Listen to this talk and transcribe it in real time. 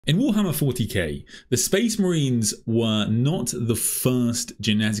In Warhammer 40K, the Space Marines were not the first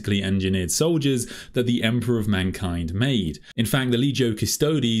genetically engineered soldiers that the Emperor of Mankind made. In fact, the Legio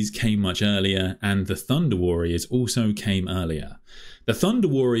Custodes came much earlier, and the Thunder Warriors also came earlier. The Thunder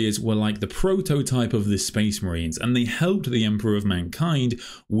Warriors were like the prototype of the Space Marines, and they helped the Emperor of Mankind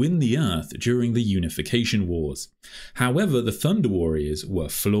win the Earth during the Unification Wars. However, the Thunder Warriors were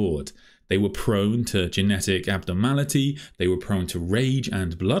flawed. They were prone to genetic abnormality, they were prone to rage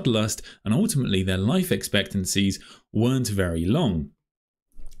and bloodlust, and ultimately their life expectancies weren't very long.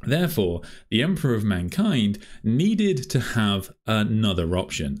 Therefore, the Emperor of Mankind needed to have another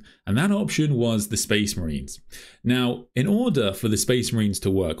option, and that option was the Space Marines. Now, in order for the Space Marines to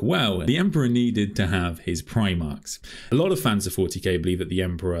work well, the Emperor needed to have his Primarchs. A lot of fans of 40k believe that the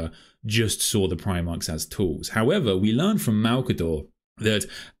Emperor just saw the Primarchs as tools. However, we learned from Malcador that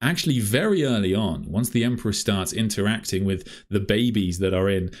actually very early on, once the Emperor starts interacting with the babies that are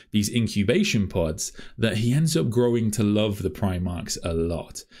in these incubation pods, that he ends up growing to love the Primarchs a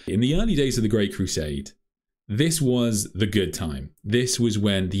lot. In the early days of the Great Crusade, this was the good time. This was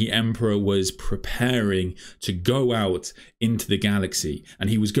when the Emperor was preparing to go out into the galaxy, and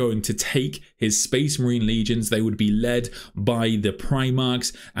he was going to take his Space Marine legions. They would be led by the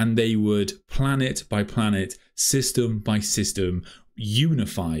Primarchs, and they would planet by planet, system by system,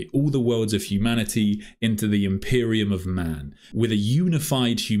 unify all the worlds of humanity into the Imperium of Man. With a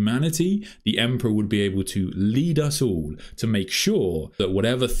unified humanity, the Emperor would be able to lead us all to make sure that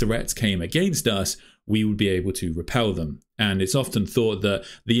whatever threats came against us, we would be able to repel them. And it's often thought that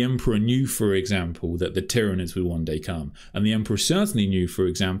the Emperor knew, for example, that the Tyranids would one day come. And the Emperor certainly knew, for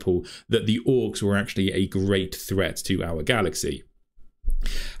example, that the Orcs were actually a great threat to our galaxy.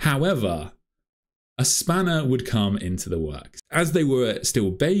 However, a spanner would come into the works. As they were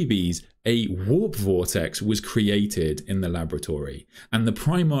still babies, a warp vortex was created in the laboratory, and the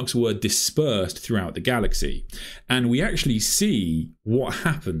Primarchs were dispersed throughout the galaxy. And we actually see what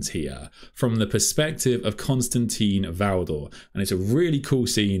happens here from the perspective of Constantine Valdor, and it's a really cool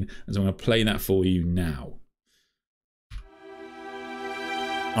scene, and so I'm going to play that for you now.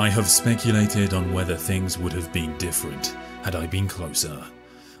 I have speculated on whether things would have been different had I been closer.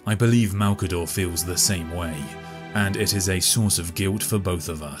 I believe Malcador feels the same way, and it is a source of guilt for both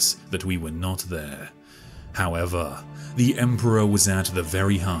of us that we were not there. However, the Emperor was at the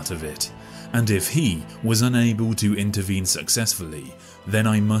very heart of it, and if he was unable to intervene successfully, then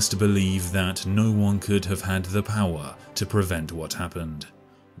I must believe that no one could have had the power to prevent what happened.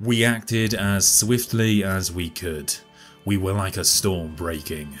 We acted as swiftly as we could. We were like a storm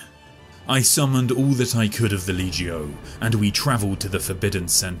breaking. I summoned all that I could of the Legio, and we travelled to the Forbidden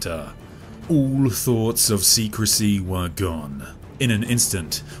Center. All thoughts of secrecy were gone. In an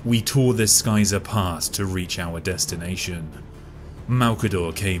instant, we tore the skies apart to reach our destination.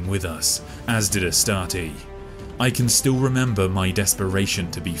 Malcador came with us, as did Astarte. I can still remember my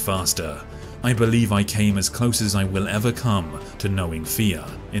desperation to be faster. I believe I came as close as I will ever come to knowing fear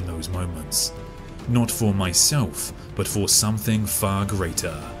in those moments. Not for myself, but for something far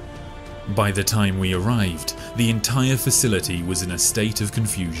greater. By the time we arrived, the entire facility was in a state of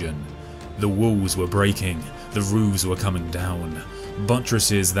confusion. The walls were breaking, the roofs were coming down.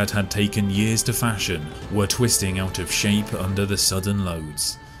 Buttresses that had taken years to fashion were twisting out of shape under the sudden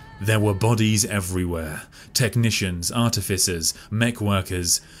loads. There were bodies everywhere. Technicians, artificers, mech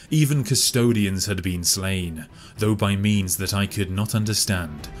workers, even custodians had been slain, though by means that I could not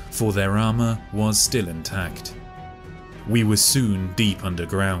understand, for their armour was still intact. We were soon deep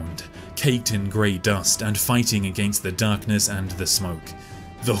underground, caked in grey dust and fighting against the darkness and the smoke.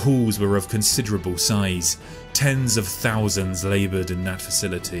 The halls were of considerable size. Tens of thousands laboured in that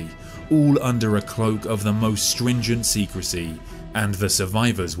facility, all under a cloak of the most stringent secrecy, and the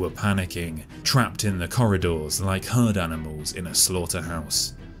survivors were panicking, trapped in the corridors like herd animals in a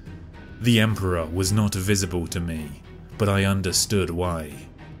slaughterhouse. The Emperor was not visible to me, but I understood why.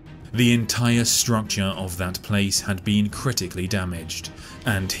 The entire structure of that place had been critically damaged,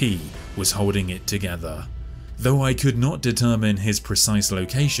 and he was holding it together. Though I could not determine his precise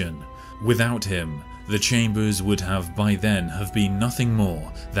location, without him, the chambers would have by then have been nothing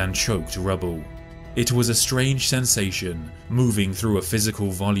more than choked rubble. It was a strange sensation, moving through a physical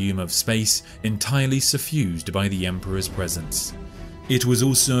volume of space entirely suffused by the Emperor's presence. It was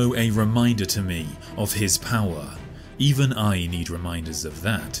also a reminder to me of his power. Even I need reminders of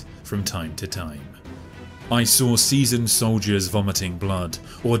that from time to time. I saw seasoned soldiers vomiting blood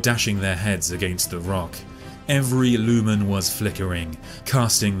or dashing their heads against the rock. Every lumen was flickering,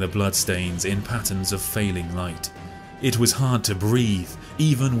 casting the bloodstains in patterns of failing light. It was hard to breathe,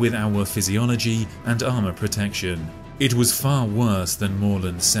 even with our physiology and armor protection. It was far worse than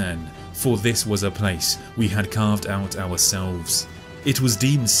Moorland Sen, for this was a place we had carved out ourselves. It was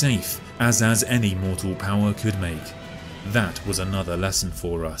deemed safe, as any mortal power could make. That was another lesson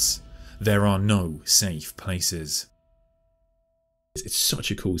for us. There are no safe places. It's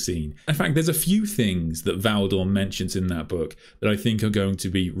such a cool scene. In fact, there's a few things that Valdor mentions in that book that I think are going to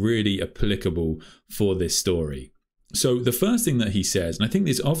be really applicable for this story. So the first thing that he says, and I think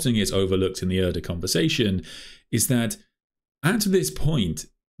this often gets overlooked in the Erda conversation, is that at this point,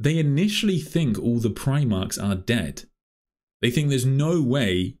 they initially think all the Primarchs are dead. They think there's no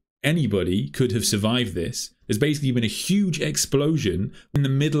way anybody could have survived this. There's basically been a huge explosion in the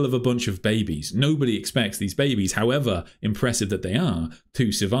middle of a bunch of babies. Nobody expects these babies, however impressive that they are,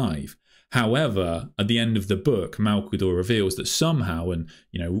 to survive. However, at the end of the book, Malcador reveals that somehow, and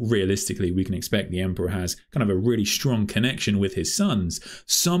realistically we can expect the Emperor has kind of a really strong connection with his sons,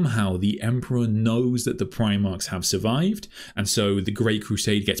 somehow the Emperor knows that the Primarchs have survived, and so the Great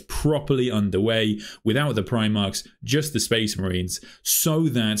Crusade gets properly underway without the Primarchs, just the Space Marines, so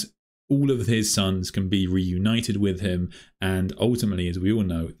that all of his sons can be reunited with him, and ultimately, as we all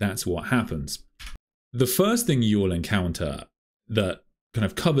know, that's what happens. The first thing you'll encounter that kind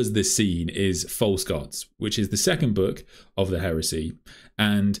of covers this scene is False Gods, which is the second book of the Heresy.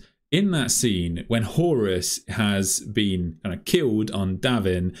 And in that scene, when Horus has been kind of killed on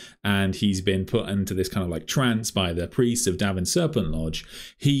Davin and he's been put into this kind of like trance by the priests of Davin Serpent Lodge,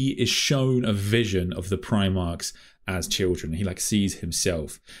 he is shown a vision of the Primarchs as children. He like sees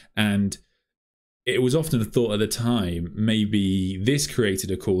himself. And it was often thought at the time, maybe this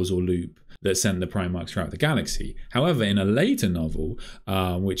created a causal loop that sent the Primarchs throughout the galaxy. However, in a later novel,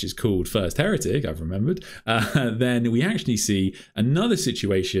 which is called First Heretic, I've remembered, then we actually see another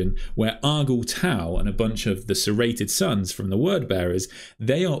situation where Argal Tau and a bunch of the serrated sons from the Word Bearers,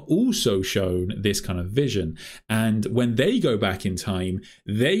 they are also shown this kind of vision. And when they go back in time,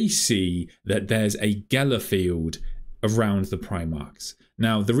 they see that there's a Geller field around the Primarchs.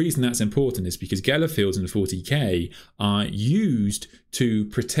 Now, the reason that's important is because Geller fields in 40k are used to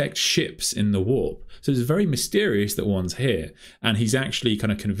protect ships in the warp. So it's very mysterious that one's here, and he's actually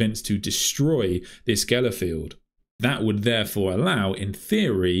kind of convinced to destroy this Geller field. That would therefore allow, in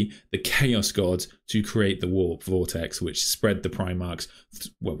theory, the Chaos Gods to create the warp vortex, which spread the Primarchs,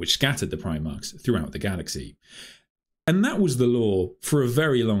 well, which scattered the Primarchs throughout the galaxy. And that was the law for a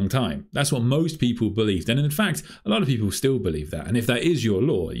very long time. That's what most people believed. And in fact, a lot of people still believe that. And if that is your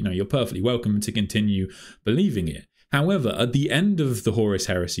law, you're perfectly welcome to continue believing it. However, at the end of the Horus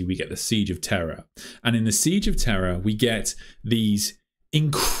Heresy, we get the Siege of Terra. And in the Siege of Terra, we get these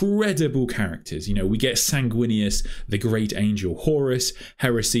incredible characters. We get Sanguinius, the Great Angel, Horus,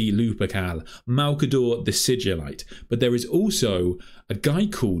 Heresy, Lupercal, Malcador, the Sigillite. But there is also a guy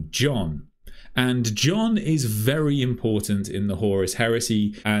called John. And John is very important in the Horus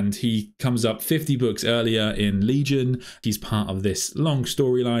Heresy, and he comes up 50 books earlier in Legion. He's part of this long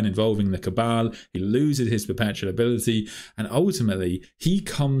storyline involving the Cabal. He loses his perpetual ability, and ultimately he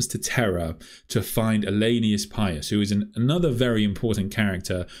comes to Terra to find Ollanius Pius, who is another very important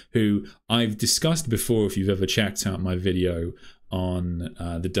character who I've discussed before if you've ever checked out my video on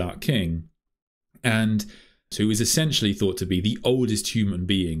the Dark King. And who is essentially thought to be the oldest human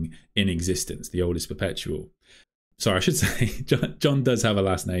being in existence, the oldest perpetual. Sorry, I should say, John does have a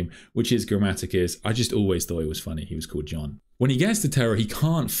last name, which is Grammaticus. I just always thought it was funny he was called John. When he gets to Terra, he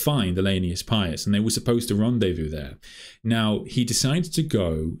can't find Ollanius Pius, and they were supposed to rendezvous there. Now, he decides to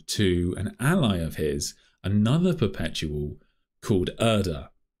go to an ally of his, another perpetual called Erda.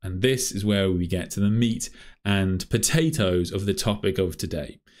 And this is where we get to the meat and potatoes of the topic of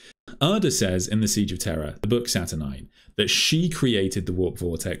today. Erda says in the Siege of Terra, the book Saturnine, that she created the warp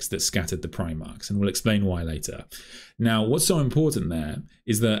vortex that scattered the Primarchs, and we'll explain why later. Now, what's so important there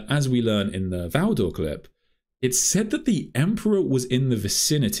is that, as we learn in the Valdor clip, it's said that the Emperor was in the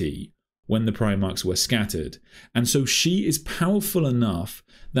vicinity when the Primarchs were scattered, and so she is powerful enough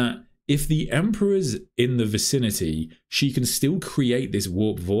that if the Emperor's in the vicinity, she can still create this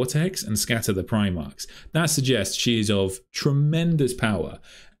warp vortex and scatter the Primarchs. That suggests she is of tremendous power.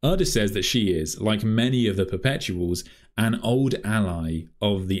 Erda says that she is, like many of the Perpetuals, an old ally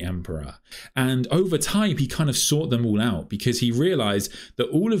of the Emperor. And over time, he kind of sought them all out because he realized that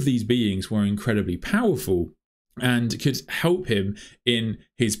all of these beings were incredibly powerful and could help him in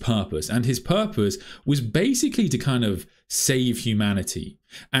his purpose. And his purpose was basically to kind of save humanity.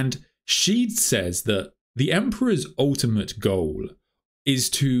 And she says that the Emperor's ultimate goal is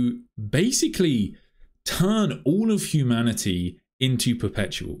to basically turn all of humanity into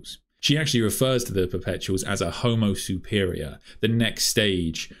perpetuals. She actually refers to the Perpetuals as a Homo superior, the next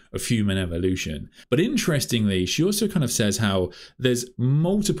stage of human evolution. But interestingly, she also kind of says how there's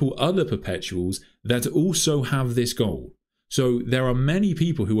multiple other Perpetuals that also have this goal. So there are many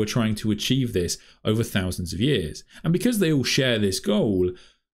people who are trying to achieve this over thousands of years. And because they all share this goal,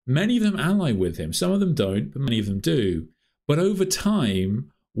 many of them ally with him. Some of them don't, but many of them do. But over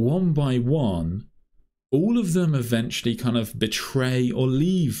time, one by one, all of them eventually kind of betray or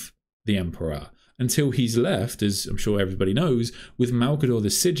leave the Emperor until he's left, as I'm sure everybody knows, with Malcador the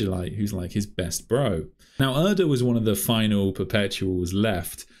Sigillite, who's like his best bro. Now, Erda was one of the final Perpetuals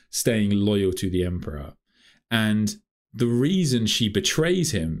left, staying loyal to the Emperor. And the reason she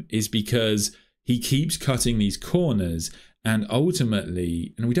betrays him is because he keeps cutting these corners, and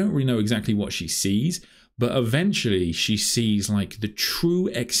ultimately, and we don't really know exactly what she sees, but eventually she sees like the true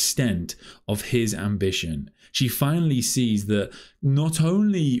extent of his ambition. She finally sees that not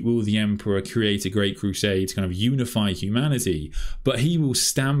only will the Emperor create a great crusade to kind of unify humanity, but he will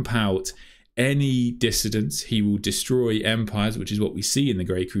stamp out any dissidents. He will destroy empires, which is what we see in the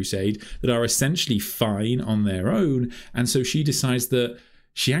Great Crusade, that are essentially fine on their own. And so she decides that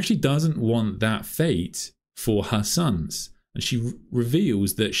she actually doesn't want that fate for her sons. And she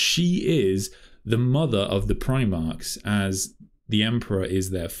reveals that she is the mother of the Primarchs, as the Emperor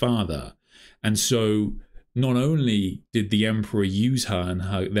is their father. And so not only did the Emperor use her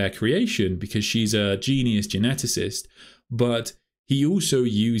and their creation because she's a genius geneticist, but he also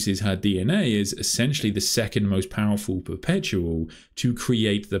uses her DNA as essentially the second most powerful Perpetual to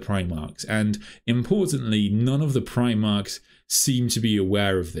create the Primarchs. And importantly, none of the Primarchs seem to be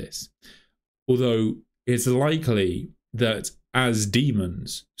aware of this. Although it's likely that as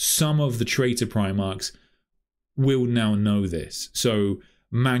demons, some of the traitor Primarchs will now know this. So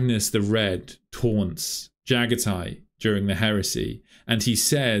Magnus the Red taunts Jaghatai during the heresy, and he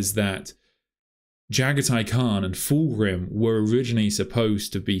says that Jaghatai Khan and Fulgrim were originally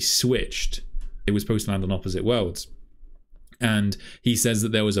supposed to be switched. It was supposed to land on opposite worlds. And he says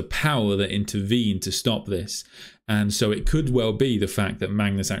that there was a power that intervened to stop this. And so it could well be the fact that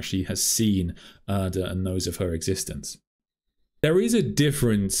Magnus actually has seen Erda and knows of her existence. There is a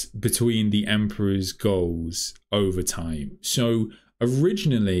difference between the Emperor's goals over time. So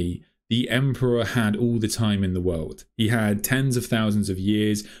originally, the Emperor had all the time in the world. He had tens of thousands of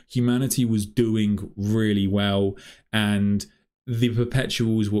years. Humanity was doing really well, and the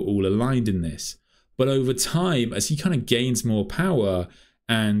Perpetuals were all aligned in this. But over time, as he kind of gains more power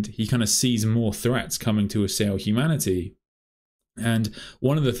and he kind of sees more threats coming to assail humanity, and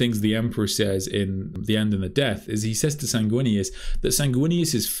one of the things the Emperor says in The End and the Death is he says to Sanguinius that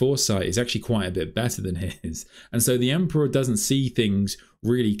Sanguinius's foresight is actually quite a bit better than his. And so the Emperor doesn't see things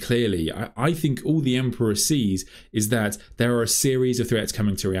really clearly. I think all the Emperor sees is that there are a series of threats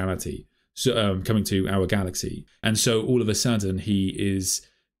coming to reality, coming to our galaxy. And so all of a sudden he is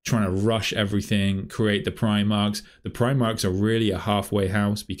trying to rush everything, create the Primarchs. The Primarchs are really a halfway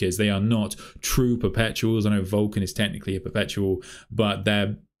house because they are not true Perpetuals. I know Vulcan is technically a Perpetual, but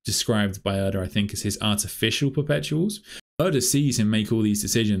they're described by Erda, I think, as his artificial Perpetuals. Erda sees him make all these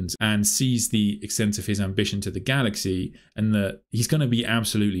decisions and sees the extent of his ambition to the galaxy, and that he's going to be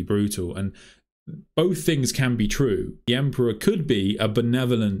absolutely brutal. And both things can be true. The Emperor could be a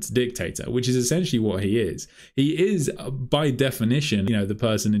benevolent dictator, which is essentially what he is. He is, by definition, the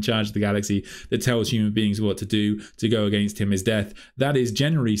person in charge of the galaxy that tells human beings what to do. To go against him is death. That is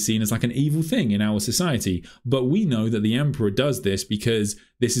generally seen as like an evil thing in our society. But we know that the Emperor does this because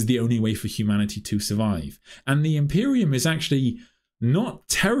this is the only way for humanity to survive. And the Imperium is actually not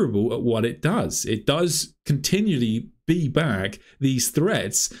terrible at what it does. It does continually beat back these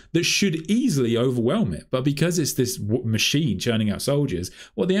threats that should easily overwhelm it. But because it's this machine churning out soldiers,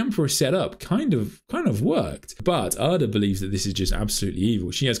 what the Emperor set up kind of worked. But Erda believes that this is just absolutely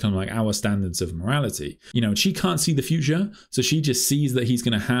evil. She has kind of like our standards of morality. She can't see the future, so she just sees that he's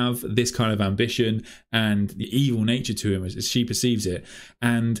going to have this kind of ambition and the evil nature to him as she perceives it.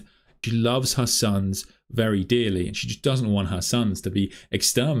 And she loves her sons very dearly, and she just doesn't want her sons to be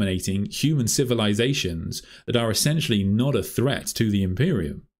exterminating human civilizations that are essentially not a threat to the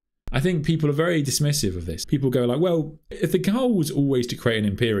Imperium. I think people are very dismissive of this. People go like, well, if the goal was always to create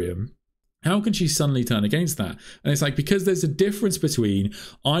an Imperium, how can she suddenly turn against that? And it's like, because there's a difference between,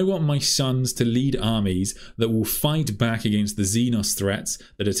 I want my sons to lead armies that will fight back against the Xenos threats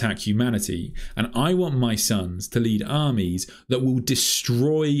that attack humanity, and I want my sons to lead armies that will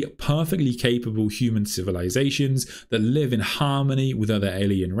destroy perfectly capable human civilizations that live in harmony with other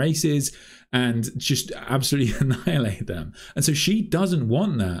alien races and just absolutely annihilate them. And so she doesn't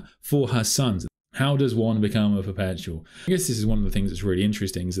want that for her sons. How does one become a perpetual? I guess this is one of the things that's really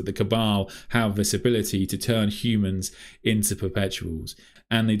interesting, is that the Cabal have this ability to turn humans into perpetuals.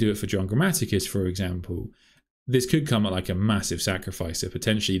 And they do it for John Grammaticus, for example. This could come at like a massive sacrifice. So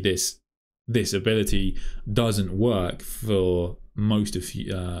potentially this ability doesn't work for most of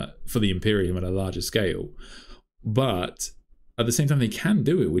for the Imperium at a larger scale. But at the same time, they can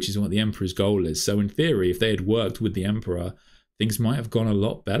do it, which is what the Emperor's goal is. So in theory, if they had worked with the Emperor, things might have gone a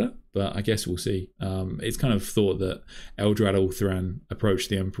lot better, but I guess we'll see. It's kind of thought that Eldrad Ulthuan approached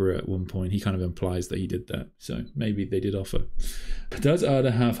the Emperor at one point. He kind of implies that he did that, so maybe they did offer. Does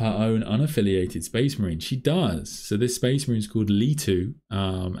Erda have her own unaffiliated Space Marine? She does. So this Space Marine is called Litu,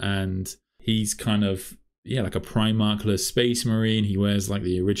 and he's kind of, yeah, like a Primarchless Space Marine. He wears like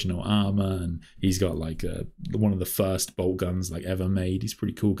the original armor, and he's got like one of the first bolt guns like ever made. He's a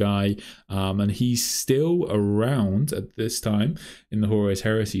pretty cool guy, and he's still around at this time in the Horus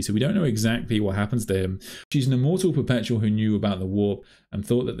Heresy, so we don't know exactly what happens to him. She's an immortal perpetual who knew about the warp and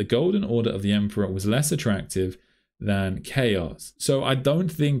thought that the Golden Order of the Emperor was less attractive than Chaos. So I don't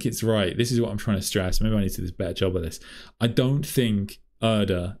think it's right. This is what I'm trying to stress. Maybe I need to do a better job of this. I don't think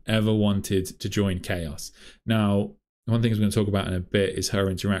Erda ever wanted to join Chaos. Now, one thing I'm going to talk about in a bit is her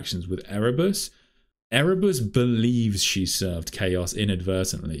interactions with Erebus. Erebus believes she served Chaos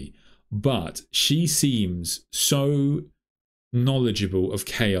inadvertently, but she seems so knowledgeable of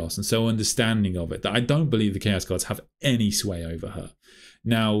Chaos and so understanding of it that I don't believe the Chaos Gods have any sway over her.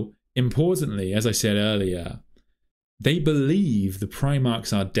 Now, importantly, as I said earlier, they believe the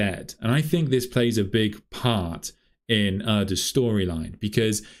Primarchs are dead, and I think this plays a big part in Erda's storyline,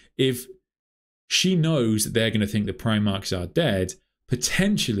 because if she knows that they're going to think the Primarchs are dead,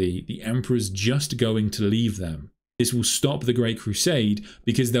 potentially the Emperor's just going to leave them. This will stop the Great Crusade,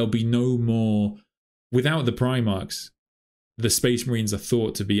 because there'll be no more. Without the Primarchs, the Space Marines are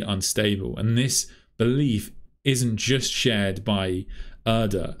thought to be unstable, and this belief isn't just shared by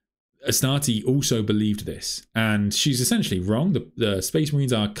Erda. Astarte also believed this, and she's essentially wrong. The Space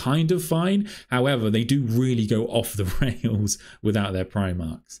Marines are kind of fine. However, they do really go off the rails without their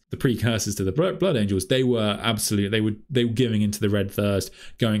Primarchs. The precursors to the Blood Angels, they were giving into the Red Thirst,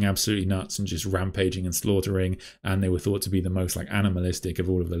 going absolutely nuts and just rampaging and slaughtering, and they were thought to be the most like animalistic of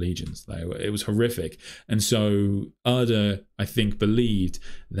all of the legions. It was horrific. And so Erda, I think, believed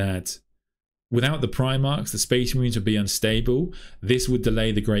that without the Primarchs, the Space Marines would be unstable. This would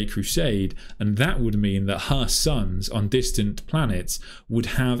delay the Great Crusade, and that would mean that her sons on distant planets would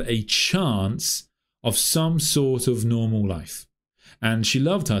have a chance of some sort of normal life. And she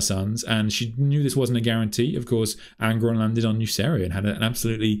loved her sons, and she knew this wasn't a guarantee. Of course, Angron landed on Nuceria and had an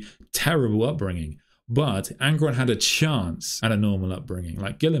absolutely terrible upbringing. But Angron had a chance at a normal upbringing,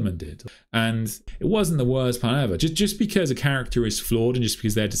 like Guilliman did. And it wasn't the worst part ever. Just because a character is flawed and just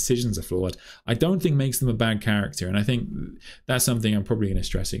because their decisions are flawed, I don't think makes them a bad character. And I think that's something I'm probably going to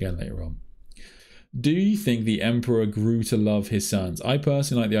stress again later on. Do you think the Emperor grew to love his sons? I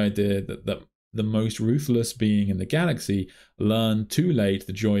personally like the idea that the most ruthless being in the galaxy learned too late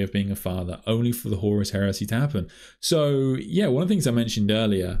the joy of being a father, only for the Horus Heresy to happen. So, yeah, one of the things I mentioned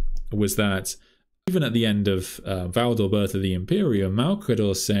earlier was that even at the end of Valdor, Birth of the Imperium,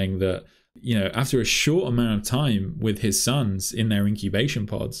 Malcador saying that, you know, after a short amount of time with his sons in their incubation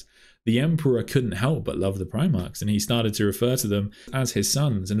pods, the Emperor couldn't help but love the Primarchs, and he started to refer to them as his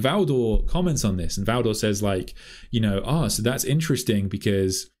sons. And Valdor comments on this, and Valdor says, like, you know, so that's interesting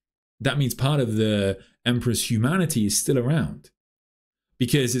because that means part of the Emperor's humanity is still around.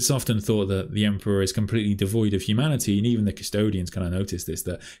 Because it's often thought that the Emperor is completely devoid of humanity, and even the custodians kind of notice this,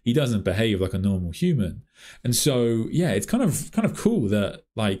 that he doesn't behave like a normal human. And so, yeah, it's kind of cool that,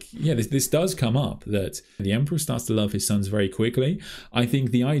 like, yeah, this does come up, that the Emperor starts to love his sons very quickly. I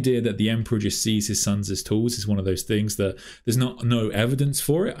think the idea that the Emperor just sees his sons as tools is one of those things that there's no evidence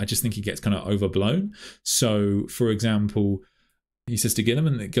for it. I just think it gets kind of overblown. So, for example, he says to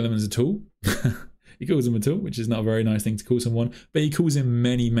Guilliman that Guilliman's a tool. He calls him a tool, which is not a very nice thing to call someone, but he calls him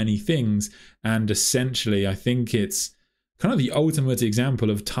many, many things. And essentially, I think it's kind of the ultimate example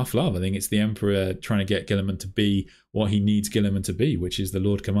of tough love. I think it's the Emperor trying to get Guilliman to be what he needs Guilliman to be, which is the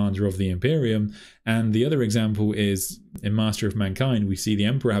Lord Commander of the Imperium. And the other example is in Master of Mankind, we see the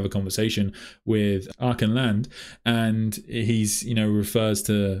Emperor have a conversation with Arkan Land, and he's, you know, refers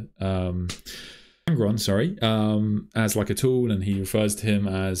to Angron, as like a tool, and he refers to him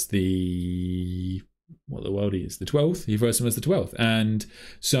as the 12th. He refers to him as the 12th. And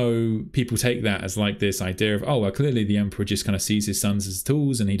so people take that as like this idea of, oh, well, clearly the Emperor just kind of sees his sons as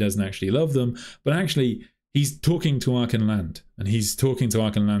tools and he doesn't actually love them. But actually, he's talking to Arkan Land, and he's talking to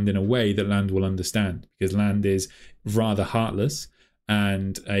Arkan Land in a way that Land will understand, because Land is rather heartless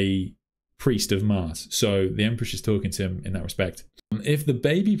and a priest of Mars. So the Empress is talking to him in that respect. If the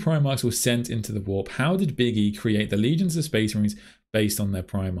baby Primarchs were sent into the warp, how did Big E create the legions of Space Marines based on their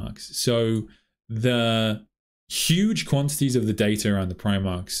Primarchs? So the huge quantities of the data around the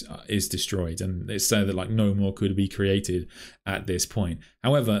Primarchs is destroyed, and it's said that like no more could be created at this point.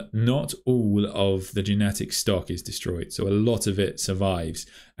 However, not all of the genetic stock is destroyed, so a lot of it survives,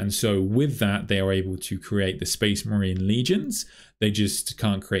 and so with that they are able to create the Space Marine legions. They just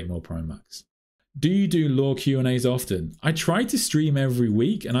can't create more Primarchs. Do you do lore Q&As often? I try to stream every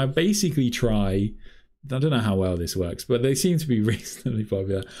week, and I basically try, I don't know how well this works, but they seem to be reasonably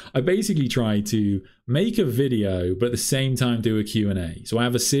popular. I basically try to make a video, but at the same time do a Q&A. So I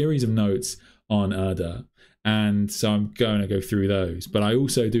have a series of notes on Erda, and so I'm going to go through those. But I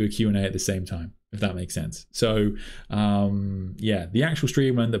also do a Q&A at the same time, if that makes sense. So yeah, the actual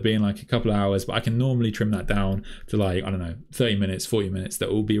stream will end up being like a couple of hours, but I can normally trim that down to like, I don't know, 30 minutes, 40 minutes.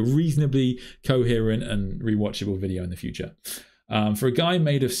 That will be a reasonably coherent and rewatchable video in the future. For a guy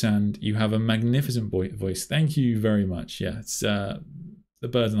made of sand, you have a magnificent voice. Thank you very much. Yeah, it's the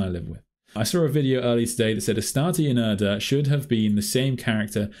burden I live with. I saw a video earlier today that said Astarte in Erda should have been the same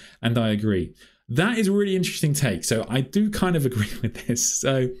character, and I agree. That is a really interesting take. So I do kind of agree with this.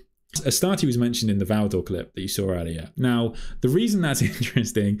 So Astarte was mentioned in the Valdor clip that you saw earlier. Now, the reason that's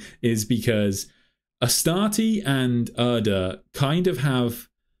interesting is because Astarte and Erda kind of have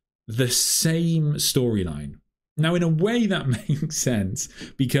the same storyline. Now, in a way that makes sense,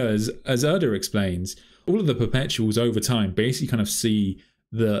 because as Erda explains, all of the Perpetuals over time basically kind of see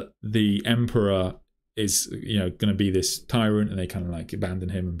that the Emperor is, you know, going to be this tyrant, and they kind of like abandon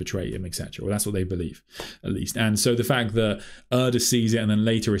him and betray him, etc. Well, that's what they believe, at least. And so the fact that Erda sees it and then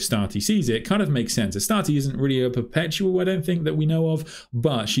later Astarte sees it kind of makes sense. Astarte isn't really a Perpetual, I don't think, that we know of,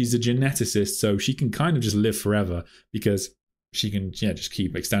 but she's a geneticist, so she can kind of just live forever because she can, yeah, just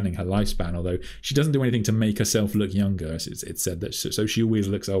keep extending her lifespan, although she doesn't do anything to make herself look younger. It's said that, so she always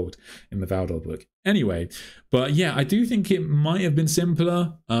looks old in the Valdor book. Anyway, but yeah, I do think it might have been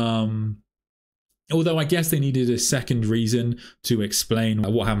simpler. Although I guess they needed a second reason to explain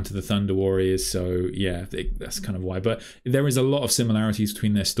what happened to the Thunder Warriors. So yeah, that's kind of why. But there is a lot of similarities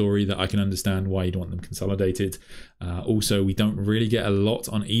between their story that I can understand why you'd want them consolidated. Also, we don't really get a lot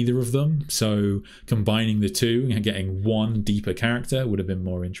on either of them. So combining the two and getting one deeper character would have been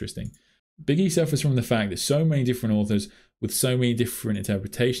more interesting. Big E suffers from the fact that so many different authors with so many different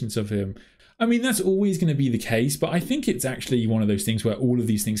interpretations of him. I mean, that's always going to be the case, but I think it's actually one of those things where all of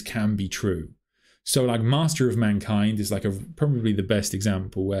these things can be true. So like Master of Mankind is like probably the best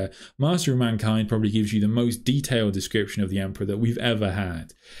example, where Master of Mankind probably gives you the most detailed description of the Emperor that we've ever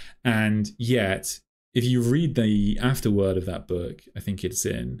had. And yet, if you read the afterword of that book, it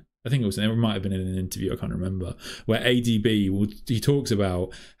might have been in an interview, I can't remember, where ADB, he talks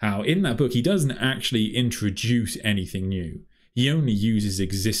about how in that book he doesn't actually introduce anything new. He only uses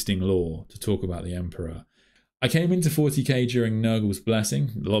existing lore to talk about the Emperor. I came into 40k during Nurgle's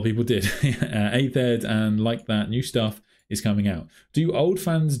Blessing. A lot of people did. 8th ed, and like that, new stuff is coming out. Do old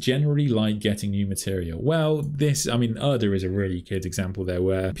fans generally like getting new material? Well, Erda is a really good example there,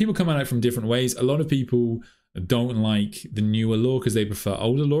 where people come at it from different ways. A lot of people don't like the newer lore because they prefer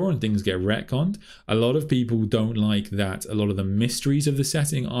older lore and things get retconned. A lot of people don't like that a lot of the mysteries of the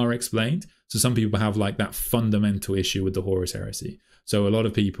setting are explained. So some people have like that fundamental issue with the Horus Heresy. So a lot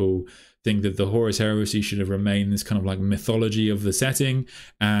of people think that the Horus Heresy should have remained this kind of like mythology of the setting,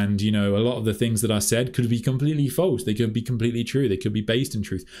 and you know, a lot of the things that are said could be completely false. They could be completely true. They could be based in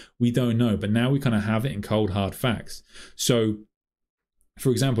truth. We don't know, but now we kind of have it in cold hard facts. So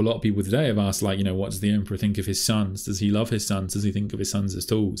for example, a lot of people today have asked, like, you know, what does the Emperor think of his sons? Does he love his sons? Does he think of his sons as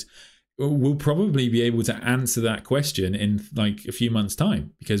tools? We'll probably be able to answer that question in like a few months'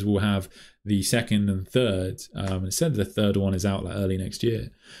 time, because we'll have the second and third. It said the third one is out like early next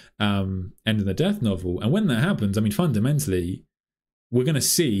year, End of the Death novel. And when that happens, I mean, fundamentally, we're going to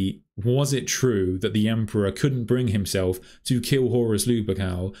see, was it true that the Emperor couldn't bring himself to kill Horus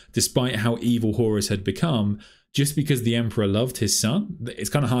Lupercal, despite how evil Horus had become, just because the Emperor loved his son? It's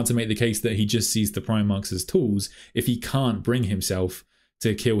kind of hard to make the case that he just sees the Primarchs as tools if he can't bring himself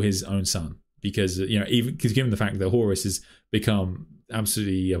to kill his own son, because, you know, even because given the fact that Horus has become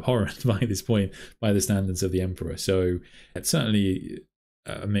absolutely abhorrent by this point by the standards of the Emperor. So it's certainly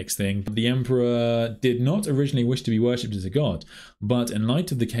a mixed thing. The Emperor did not originally wish to be worshipped as a god, but in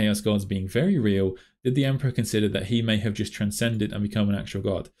light of the Chaos Gods being very real, did the Emperor consider that he may have just transcended and become an actual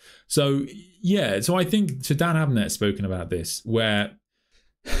god? So yeah, so I think, so Dan Abnett's spoken about this, where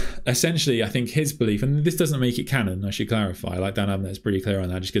essentially, I think his belief, and this doesn't make it canon, I should clarify, like Dan Abnett's pretty clear on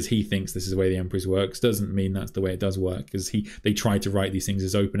that, just because he thinks this is the way the Emperors works doesn't mean that's the way it does work, because they try to write these things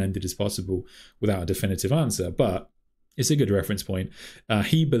as open-ended as possible without a definitive answer, but it's a good reference point.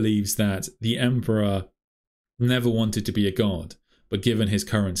 He believes that the Emperor never wanted to be a god, but given his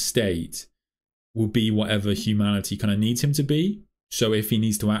current state, will be whatever humanity kind of needs him to be. So if he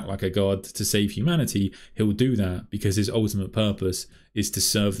needs to act like a god to save humanity, he'll do that because his ultimate purpose is to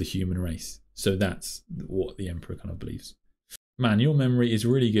serve the human race. So that's what the Emperor kind of believes. Man, your memory is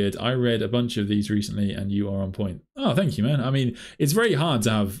really good. I read a bunch of these recently and you are on point. Oh, thank you, man. I mean, it's very hard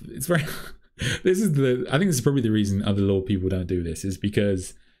to have... It's very... I think this is probably the reason other law people don't do this, is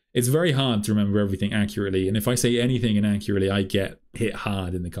because it's very hard to remember everything accurately, and if I say anything inaccurately, I get hit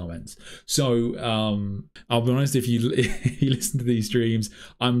hard in the comments. So I'll be honest, if you listen to these streams,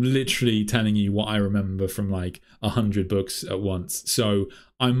 I'm literally telling you what I remember from like 100 books at once. So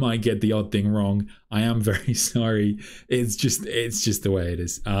I might get the odd thing wrong. I am very sorry. It's just the way it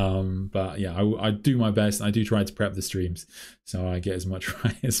is. But yeah, I do my best. I do try to prep the streams so I get as much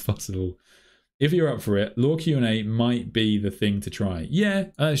right as possible. If you're up for it, law Q&A might be the thing to try. Yeah,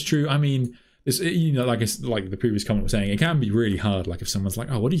 that's true. I mean, it's, you know, like the previous comment was saying, it can be really hard. Like if someone's like,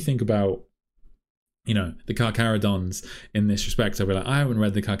 oh, what do you think about, you know, the Carcharodons in this respect? I'll be like, I haven't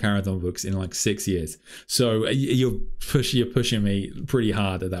read the Carcharodon books in like 6 years. So you're pushing me pretty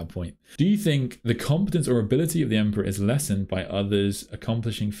hard at that point. Do you think the competence or ability of the Emperor is lessened by others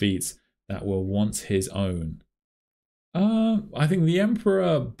accomplishing feats that were once his own? I think the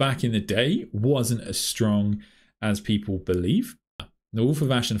Emperor back in the day wasn't as strong as people believe. The Wolf of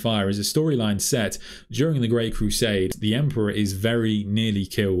Ash and Fire is a storyline set during the Great Crusade. The Emperor is very nearly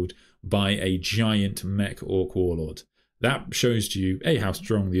killed by a giant mech orc warlord. That shows to you, A, how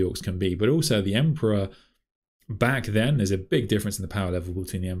strong the orcs can be, but also the Emperor back then, there's a big difference in the power level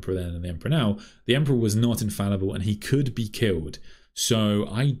between the Emperor then and the Emperor now. The Emperor was not infallible and he could be killed. So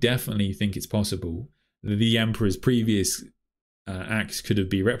I definitely think it's possible the Emperor's previous acts could have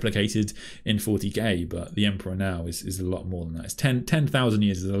been replicated in 40k, but the Emperor now is a lot more than that. It's 10,000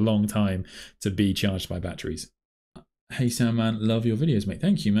 years is a long time to be charged by batteries. Hey Sandman, love your videos, mate.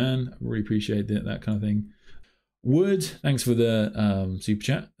 Thank you, man. I really appreciate that kind of thing. Would, thanks for the super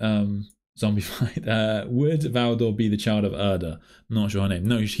chat. Zombie fight. Would Valdor be the child of Erda? Not sure her name.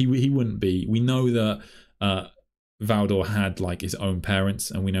 No, he wouldn't be. We know that Valdor had like his own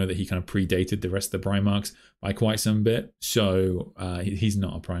parents, and we know that he kind of predated the rest of the Primarchs by quite some bit, so he's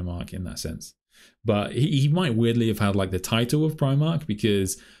not a Primarch in that sense. But he might weirdly have had like the title of Primarch,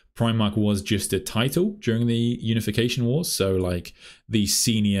 because Primarch was just a title during the Unification Wars, so like the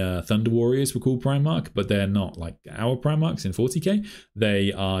senior Thunder Warriors were called Primarch, but they're not like our Primarchs in 40k,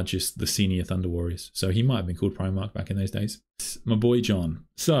 they are just the senior Thunder Warriors, so he might have been called Primarch back in those days. My boy John.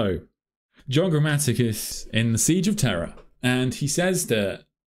 So John Grammaticus in the Siege of Terra, and he says that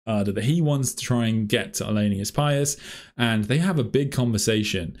he wants to try and get to Ollanius Pius, and they have a big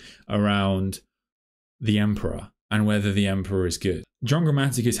conversation around the Emperor and whether the Emperor is good. John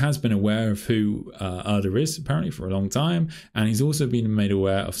Grammaticus has been aware of who Erda is, apparently, for a long time, and he's also been made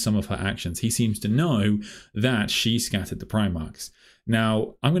aware of some of her actions. He seems to know that she scattered the Primarchs.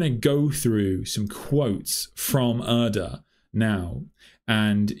 Now, I'm going to go through some quotes from Erda now,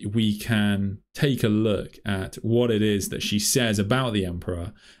 and we can take a look at what it is that she says about the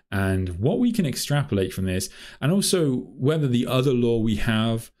Emperor and what we can extrapolate from this, and also whether the other law we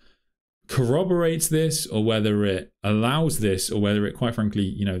have corroborates this, or whether it allows this, or whether it, quite frankly,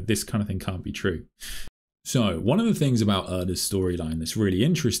 you know, this kind of thing can't be true. So one of the things about Erda's storyline that's really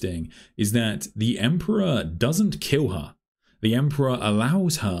interesting is that the Emperor doesn't kill her. The Emperor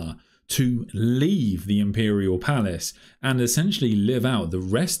allows her to leave the Imperial Palace and essentially live out the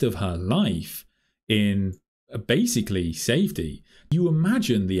rest of her life in basically safety. You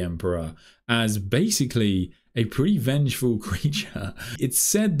imagine the Emperor as basically a pretty vengeful creature. It's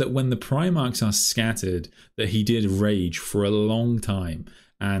said that when the Primarchs are scattered, that he did rage for a long time,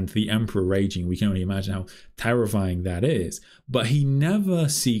 and the Emperor raging, we can only imagine how terrifying that is. But he never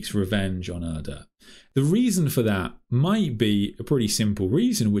seeks revenge on Erda. The reason for that might be a pretty simple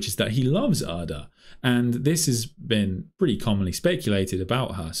reason, which is that he loves Erda, and this has been pretty commonly speculated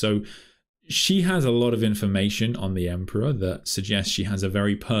about her. So she has a lot of information on the Emperor that suggests she has a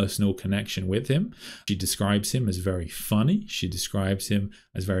very personal connection with him. She describes him as very funny. She describes him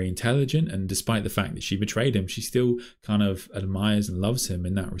as very intelligent, and despite the fact that she betrayed him, she still kind of admires and loves him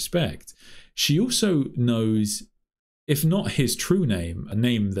in that respect. She also knows, if not his true name, a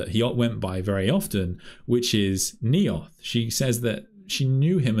name that he went by very often, which is Neoth. She says that she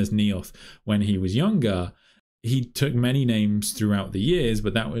knew him as Neoth when he was younger, he took many names throughout the years,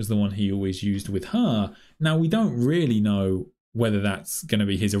 but that was the one he always used with her. Now, we don't really know whether that's going to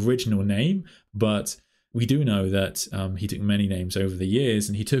be his original name, but we do know that he took many names over the years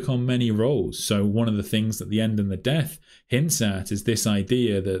and he took on many roles. So one of the things that the End and the Death hints at is this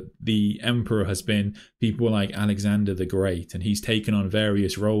idea that the Emperor has been people like Alexander the Great, and he's taken on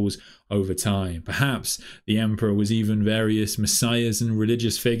various roles over time. Perhaps the Emperor was even various messiahs and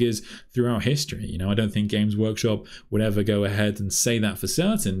religious figures throughout history. You know, I don't think Games Workshop would ever go ahead and say that for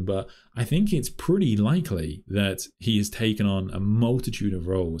certain, but I think it's pretty likely that he has taken on a multitude of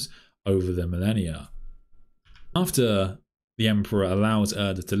roles over the millennia. After the Emperor allows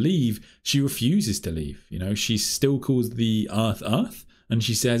Erda to leave, she refuses to leave. You know, she still calls the Earth Earth, and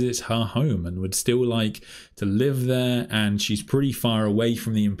she says it's her home and would still like to live there, and she's pretty far away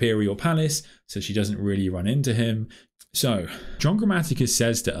from the Imperial Palace, so she doesn't really run into him. So, John Grammaticus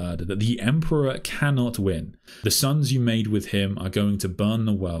says to Erda that the Emperor cannot win. The sons you made with him are going to burn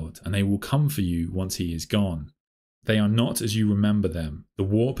the world, and they will come for you once he is gone. They are not as you remember them. The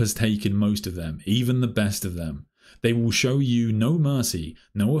warp has taken most of them, even the best of them. They will show you no mercy,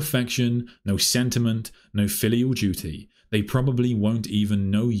 no affection, no sentiment, no filial duty. They probably won't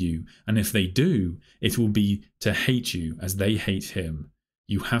even know you, and if they do, it will be to hate you as they hate him.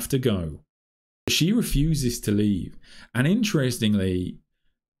 You have to go. She refuses to leave, and interestingly,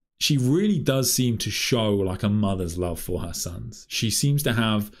 she really does seem to show like a mother's love for her sons. She seems to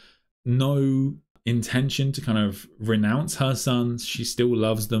have no intention to kind of renounce her sons. She still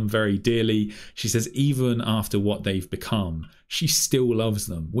loves them very dearly. She says even after what they've become, she still loves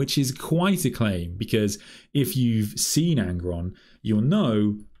them, which is quite a claim, because if you've seen Angron, you'll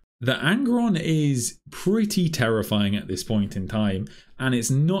know that Angron is pretty terrifying at this point in time, and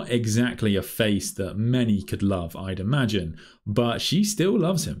it's not exactly a face that many could love, I'd imagine, but she still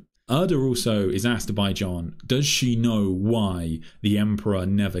loves him. Erda also is asked by John, does she know why the Emperor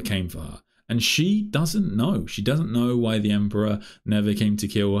never came for her? And she doesn't know. She doesn't know why the Emperor never came to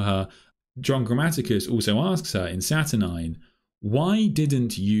kill her. John Grammaticus also asks her in Saturnine, why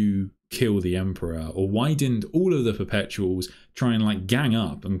didn't you kill the Emperor? Or why didn't all of the Perpetuals try and like gang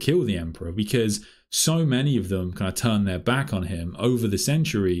up and kill the Emperor? Because so many of them kind of turned their back on him over the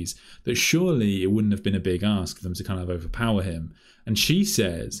centuries that surely it wouldn't have been a big ask for them to kind of overpower him. And she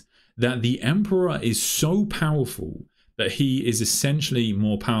says that the Emperor is so powerful that he is essentially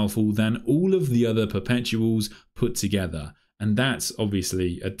more powerful than all of the other Perpetuals put together. And that's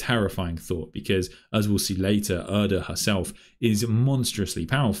obviously a terrifying thought because, as we'll see later, Erda herself is monstrously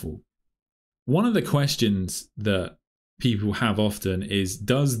powerful. One of the questions that people have often is,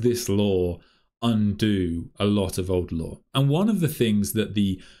 does this law undo a lot of old law? And one of the things that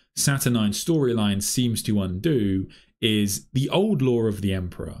the Saturnine storyline seems to undo is the old law of the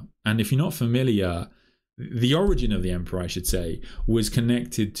Emperor. And if you're not familiar, the origin of the Emperor, I should say, was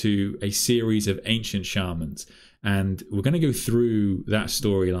connected to a series of ancient shamans. And we're going to go through that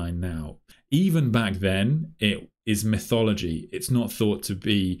storyline now. Even back then, it is mythology. It's not thought to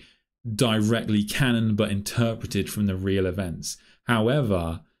be directly canon, but interpreted from the real events.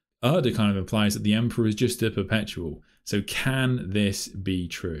 However, Erda kind of implies that the Emperor is just a perpetual. So can this be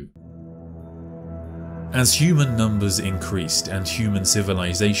true? As human numbers increased and human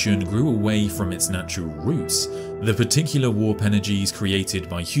civilization grew away from its natural roots, the particular warp energies created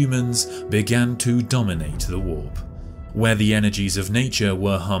by humans began to dominate the warp. Where the energies of nature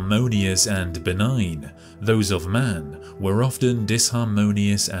were harmonious and benign, those of man were often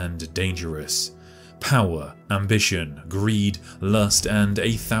disharmonious and dangerous. Power, ambition, greed, lust, and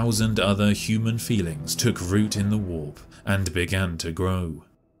 1,000 other human feelings took root in the warp and began to grow.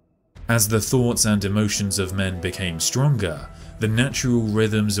 As the thoughts and emotions of men became stronger, the natural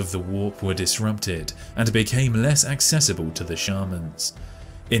rhythms of the warp were disrupted and became less accessible to the shamans.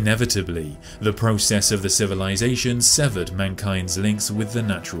 Inevitably, the process of the civilization severed mankind's links with the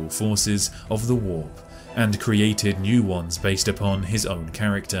natural forces of the warp and created new ones based upon his own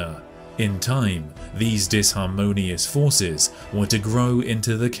character. In time, these disharmonious forces were to grow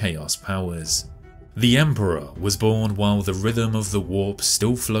into the Chaos powers. The Emperor was born while the rhythm of the warp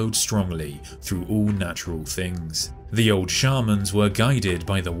still flowed strongly through all natural things. The old shamans were guided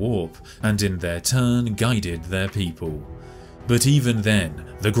by the warp and in their turn guided their people. But even then,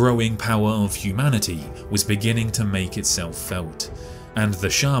 the growing power of humanity was beginning to make itself felt, and the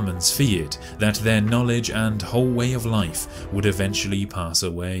shamans feared that their knowledge and whole way of life would eventually pass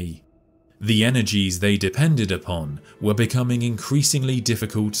away. The energies they depended upon were becoming increasingly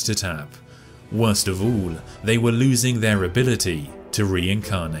difficult to tap. Worst of all, they were losing their ability to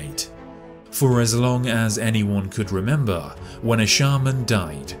reincarnate. For as long as anyone could remember, when a shaman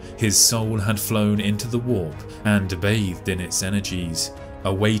died, his soul had flown into the warp and bathed in its energies,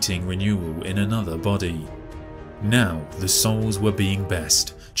 awaiting renewal in another body. Now the souls were being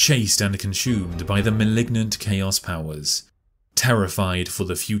best, chased and consumed by the malignant chaos powers. Terrified for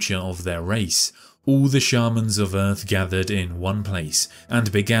the future of their race, all the shamans of Earth gathered in one place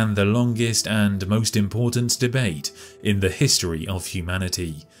and began the longest and most important debate in the history of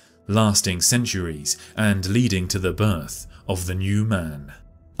humanity, lasting centuries and leading to the birth of the new man.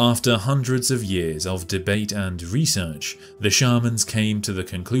 After hundreds of years of debate and research, the shamans came to the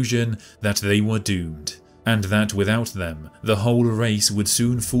conclusion that they were doomed, and that without them, the whole race would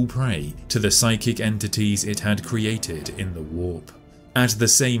soon fall prey to the psychic entities it had created in the warp. At the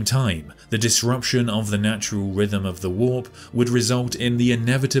same time, the disruption of the natural rhythm of the warp would result in the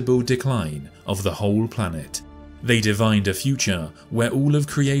inevitable decline of the whole planet. They divined a future where all of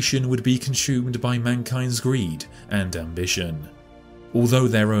creation would be consumed by mankind's greed and ambition. Although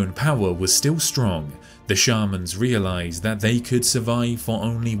their own power was still strong, the shamans realized that they could survive for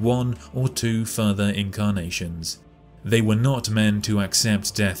only 1 or 2 further incarnations. They were not men to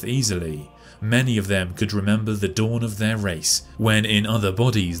accept death easily. Many of them could remember the dawn of their race, when in other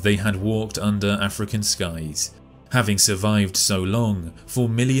bodies they had walked under African skies. Having survived so long, for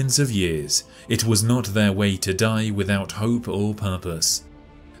millions of years, it was not their way to die without hope or purpose.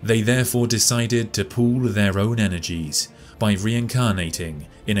 They therefore decided to pool their own energies by reincarnating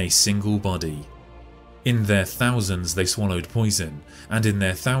in a single body. In their thousands they swallowed poison, and in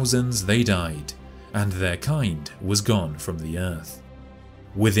their thousands they died, and their kind was gone from the earth.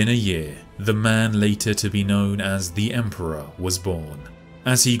 Within a year, the man later to be known as the Emperor was born.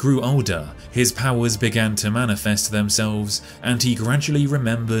 As he grew older, his powers began to manifest themselves, and he gradually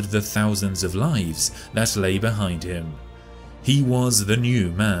remembered the thousands of lives that lay behind him. He was the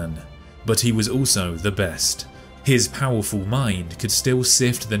new man, but he was also the best. His powerful mind could still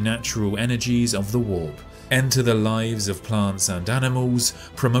sift the natural energies of the warp, enter the lives of plants and animals,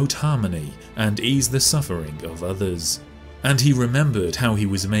 promote harmony, and ease the suffering of others. And he remembered how he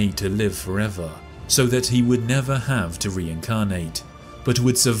was made to live forever, so that he would never have to reincarnate, but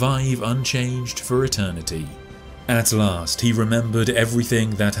would survive unchanged for eternity. At last he remembered everything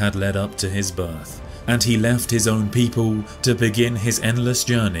that had led up to his birth, and he left his own people to begin his endless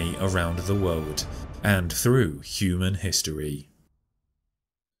journey around the world, and through human history.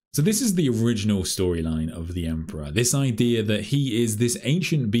 So this is the original storyline of the Emperor, this idea that he is this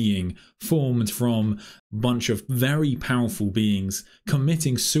ancient being formed from a bunch of very powerful beings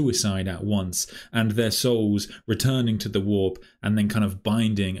committing suicide at once, and their souls returning to the warp and then kind of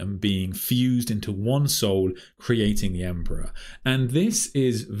binding and being fused into one soul, creating the Emperor. And this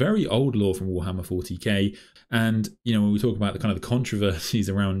is very old lore from Warhammer 40K, and when we talk about the kind of the controversies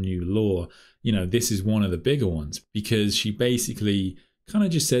around new lore, this is one of the bigger ones, because she basically kind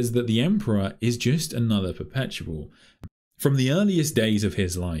of just says that the Emperor is just another perpetual. From the earliest days of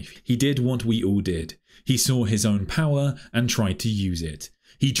his life, he did what we all did. He saw his own power and tried to use it.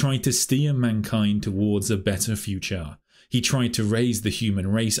 He tried to steer mankind towards a better future. He tried to raise the human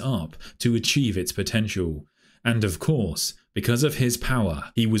race up to achieve its potential. And of course, because of his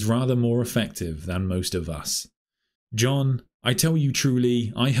power, he was rather more effective than most of us. John, I tell you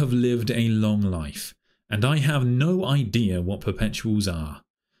truly, I have lived a long life, and I have no idea what perpetuals are.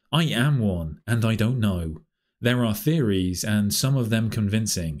 I am one, and I don't know. There are theories, and some of them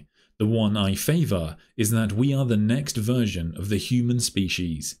convincing. The one I favour is that we are the next version of the human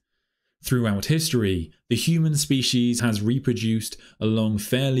species. Throughout history, the human species has reproduced along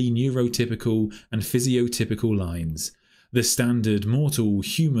fairly neurotypical and physiotypical lines. The standard mortal,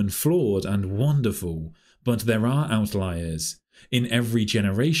 human, flawed and wonderful, but there are outliers. In every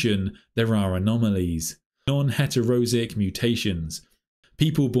generation, there are anomalies. Non-heterosic mutations,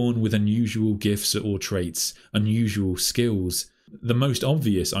 people born with unusual gifts or traits, unusual skills. The most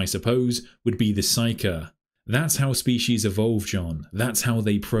obvious, I suppose, would be the psyker. That's how species evolve, John. That's how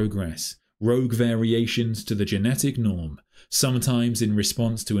they progress. Rogue variations to the genetic norm, sometimes in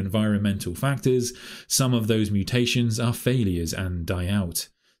response to environmental factors. Some of those mutations are failures and die out.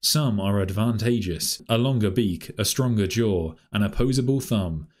 Some are advantageous, a longer beak, a stronger jaw, an opposable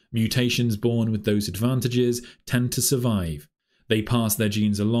thumb. Mutations born with those advantages tend to survive. They pass their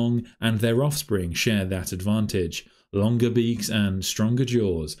genes along, and their offspring share that advantage. Longer beaks and stronger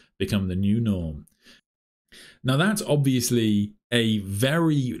jaws become the new norm. Now that's obviously a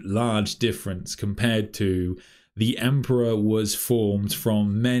very large difference compared to the Emperor was formed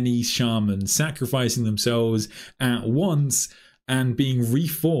from many shamans sacrificing themselves at once and being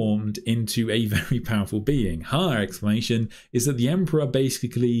reformed into a very powerful being. Her explanation is that the Emperor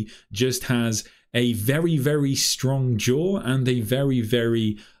basically just has a very, very strong jaw and a very,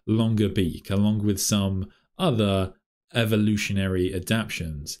 very longer beak, along with some other evolutionary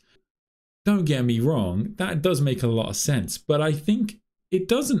adaptations. Don't get me wrong, that does make a lot of sense, but I think it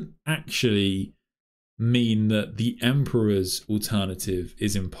doesn't actually mean that the Emperor's alternative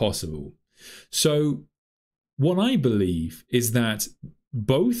is impossible. So what I believe is that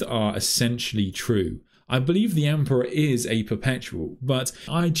both are essentially true. I believe the Emperor is a perpetual, but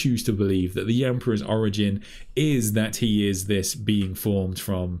I choose to believe that the Emperor's origin is that he is this being formed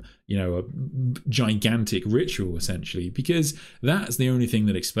from, a gigantic ritual, essentially, because that's the only thing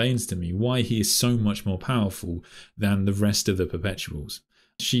that explains to me why he is so much more powerful than the rest of the perpetuals.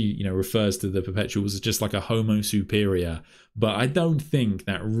 She, refers to the perpetuals as just like a homo superior, but I don't think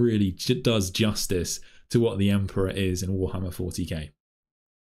that really does justice to what the Emperor is in Warhammer 40K.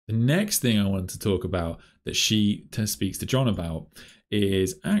 The next thing I want to talk about that she speaks to John about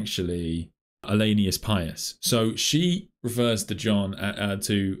is actually Ollanius Pius. So she refers to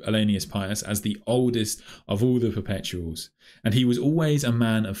to Ollanius Pius as the oldest of all the perpetuals, and he was always a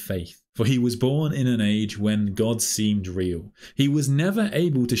man of faith, for he was born in an age when God seemed real. He was never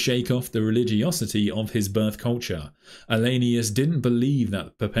able to shake off the religiosity of his birth culture. Ollanius didn't believe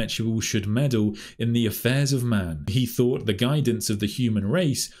that perpetuals should meddle in the affairs of man. He thought the guidance of the human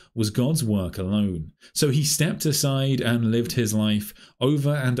race was God's work alone. So he stepped aside and lived his life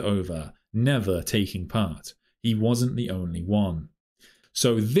over and over, never taking part. He wasn't the only one.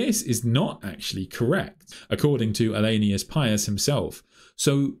 So this is not actually correct, according to Ollanius Pius himself.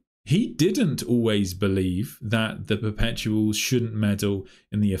 So he didn't always believe that the perpetuals shouldn't meddle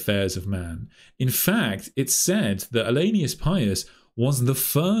in the affairs of man. In fact, it's said that Ollanius Pius was the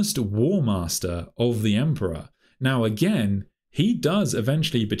first war master of the Emperor. Now again, he does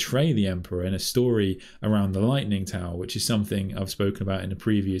eventually betray the Emperor in a story around the Lightning Tower, which is something I've spoken about in a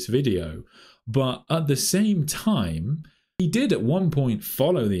previous video. But at the same time, he did at one point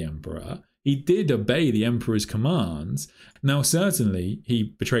follow the Emperor. He did obey the Emperor's commands. Now, certainly, he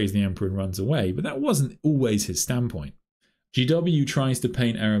betrays the Emperor and runs away, but that wasn't always his standpoint. GW tries to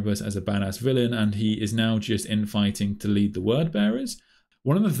paint Erebus as a badass villain, and he is now just infighting to lead the Word-Bearers.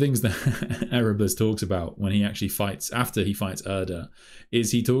 One of the things that Erebus talks about when he actually fights, after he fights Erda,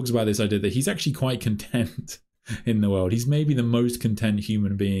 is he talks about this idea that he's actually quite content in the world. He's maybe the most content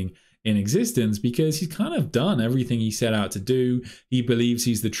human being in existence because he's kind of done everything he set out to do. He believes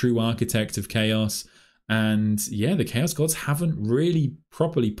he's the true architect of chaos. And yeah, the Chaos Gods haven't really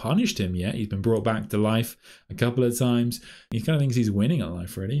properly punished him yet. He's been brought back to life a couple of times. He kind of thinks he's winning at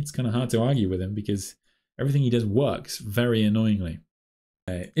life, really. It's kind of hard to argue with him because everything he does works very annoyingly.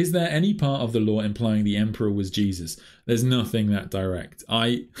 Is there any part of the lore implying the Emperor was Jesus? There's nothing that direct.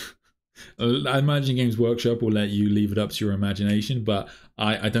 I imagine Games Workshop will let you leave it up to your imagination, but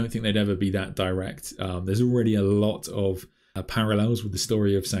I don't think they'd ever be that direct. There's already a lot of parallels with the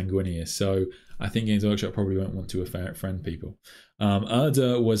story of Sanguinius, so I think Games Workshop probably won't want to offend people.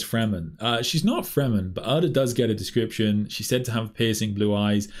 Erda was Fremen. She's not Fremen, but Erda does get a description. She's said to have piercing blue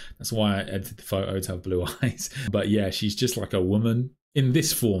eyes. That's why I edited the photo to have blue eyes. But yeah, she's just like a woman in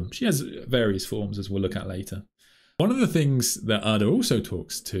this form. She has various forms, as we'll look at later. One of the things that Erda also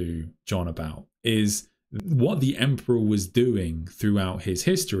talks to John about is what the Emperor was doing throughout his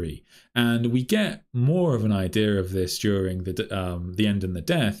history. And we get more of an idea of this during the End and the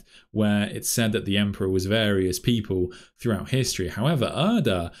Death, where it's said that the Emperor was various people throughout history. However,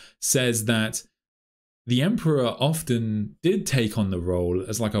 Erda says that the Emperor often did take on the role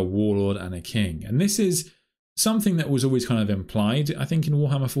as like a warlord and a king. And this is something that was always kind of implied, I think, in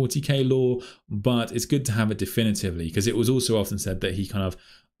Warhammer 40k lore, but it's good to have it definitively, because it was also often said that he kind of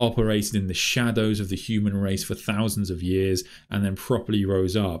operated in the shadows of the human race for thousands of years and then properly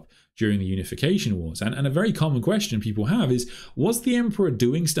rose up during the Unification Wars. And a very common question people have is, was the Emperor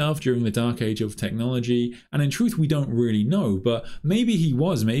doing stuff during the Dark Age of technology? And in truth, we don't really know, but maybe he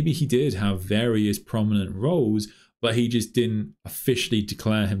was. Maybe he did have various prominent roles, but he just didn't officially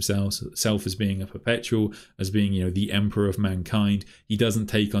declare himself as being a perpetual, as being, the Emperor of mankind. He doesn't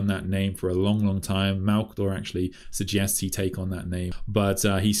take on that name for a long, long time. Malkador actually suggests he take on that name, but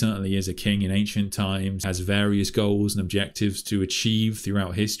he certainly is a king in ancient times, has various goals and objectives to achieve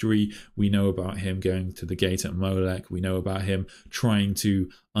throughout history. We know about him going to the gate at Molech. We know about him trying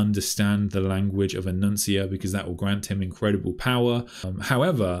to understand the language of Annuncia because that will grant him incredible power.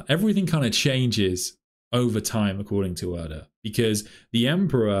 However, everything kind of changes over time, according to Erda, because the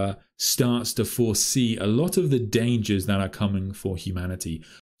Emperor starts to foresee a lot of the dangers that are coming for humanity.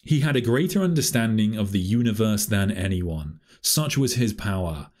 He had a greater understanding of the universe than anyone. Such was his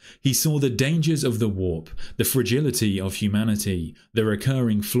power. He saw the dangers of the warp, the fragility of humanity, the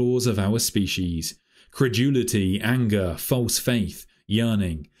recurring flaws of our species, credulity, anger, false faith,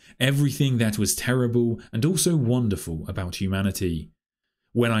 yearning, everything that was terrible and also wonderful about humanity.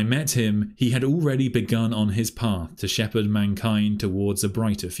 When I met him, he had already begun on his path to shepherd mankind towards a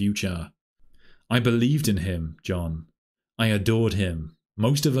brighter future. I believed in him, John. I adored him.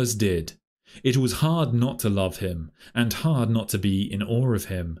 Most of us did. It was hard not to love him, and hard not to be in awe of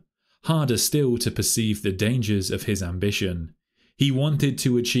him. Harder still to perceive the dangers of his ambition. He wanted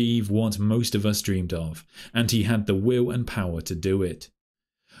to achieve what most of us dreamed of, and he had the will and power to do it.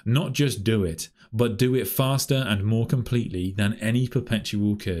 Not just do it, but do it faster and more completely than any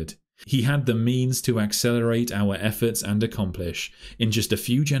perpetual could. He had the means to accelerate our efforts and accomplish, in just a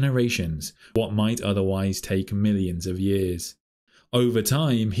few generations, what might otherwise take millions of years. Over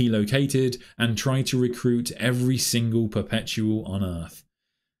time, he located and tried to recruit every single perpetual on Earth.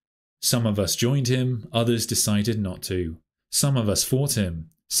 Some of us joined him, others decided not to. Some of us fought him.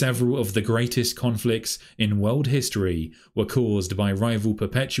 Several of the greatest conflicts in world history were caused by rival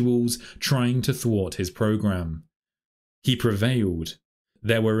perpetuals trying to thwart his program. He prevailed.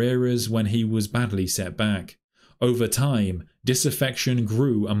 There were eras when he was badly set back. Over time, disaffection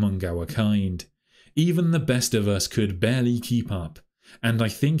grew among our kind. Even the best of us could barely keep up, and I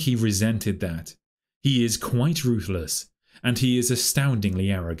think he resented that. He is quite ruthless, and he is astoundingly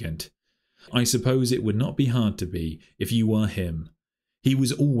arrogant. I suppose it would not be hard to be if you were him. He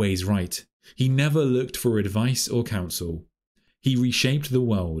was always right. He never looked for advice or counsel. He reshaped the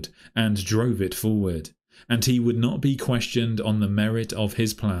world and drove it forward, and he would not be questioned on the merit of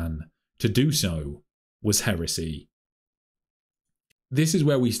his plan. To do so was heresy. This is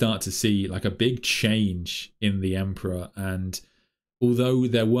where we start to see like a big change in the Emperor, and although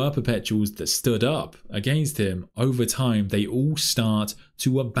there were perpetuals that stood up against him, over time they all start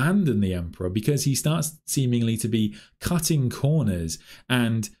to abandon the Emperor because he starts seemingly to be cutting corners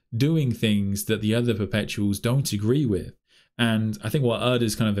and doing things that the other perpetuals don't agree with. And I think what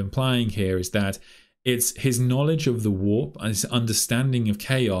Erda's kind of implying here is that it's his knowledge of the warp and his understanding of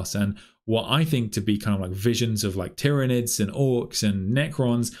chaos and what I think to be kind of like visions of like Tyranids and Orcs and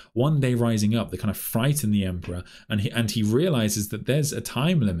Necrons one day rising up that kind of frighten the Emperor, and he realizes that there's a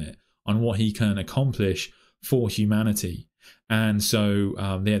time limit on what he can accomplish for humanity. And so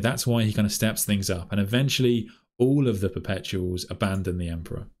that's why he kind of steps things up, and eventually all of the perpetuals abandon the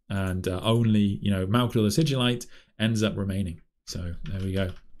Emperor, and only Malkador the Sigillite ends up remaining. So there we go.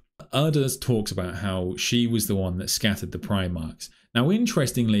 Erda talks about how she was the one that scattered the Primarchs. Now,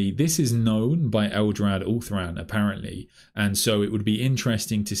 interestingly, this is known by Eldrad Ulthran, apparently, and so it would be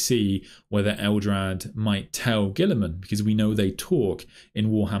interesting to see whether Eldrad might tell Guilliman, because we know they talk in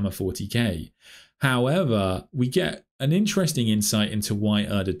Warhammer 40K. However, we get an interesting insight into why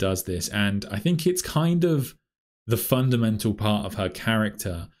Erda does this, and I think it's kind of the fundamental part of her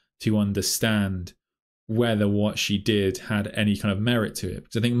character to understand whether what she did had any kind of merit to it.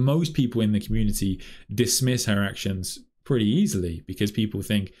 Because I think most people in the community dismiss her actions pretty easily because people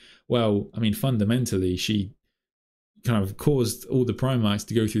think, well, I mean, fundamentally, she kind of caused all the Primarchs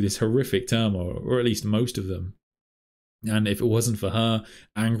to go through this horrific turmoil, or at least most of them. And if it wasn't for her,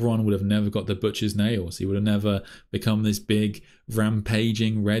 Angron would have never got the Butcher's Nails. He would have never become this big,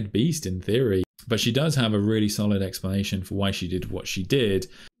 rampaging red beast in theory. But she does have a really solid explanation for why she did what she did.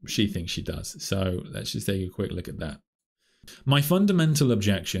 She thinks she does. So let's just take a quick look at that. My fundamental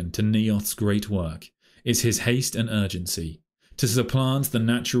objection to Neoth's great work is his haste and urgency to supplant the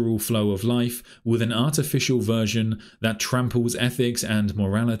natural flow of life with an artificial version that tramples ethics and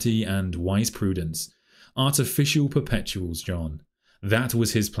morality and wise prudence. Artificial perpetuals, John. That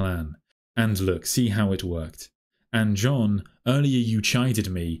was his plan. And look, see how it worked. And John, earlier you chided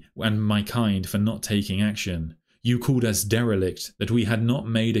me and my kind for not taking action. You called us derelict, that we had not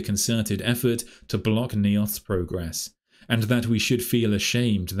made a concerted effort to block Neoth's progress, and that we should feel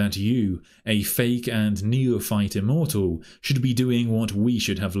ashamed that you, a fake and neophyte immortal, should be doing what we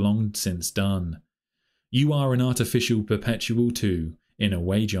should have long since done. You are an artificial perpetual too, in a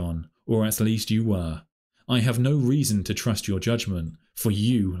way, John, or at least you were. I have no reason to trust your judgment, for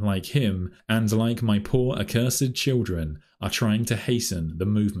you, like him, and like my poor accursed children, are trying to hasten the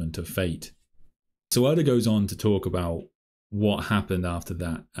movement of fate. So Erda goes on to talk about what happened after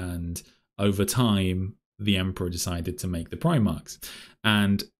that, and over time, the Emperor decided to make the Primarchs.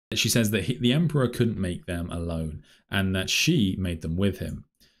 And she says that the Emperor couldn't make them alone, and that she made them with him.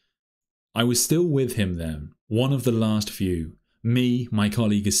 I was still with him then, one of the last few, Me, my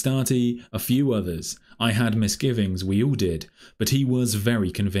colleague Astarte, a few others. I had misgivings, we all did, but he was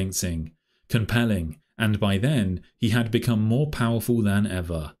very convincing, compelling, and by then he had become more powerful than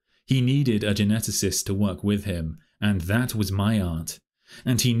ever. He needed a geneticist to work with him, and that was my art.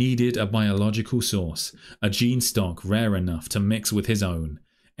 And he needed a biological source, a gene stock rare enough to mix with his own,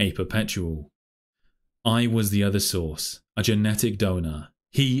 a perpetual. I was the other source, a genetic donor.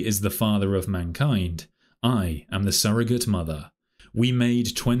 He is the father of mankind. I am the surrogate mother. We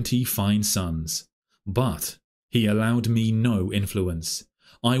made 20 fine sons. But he allowed me no influence.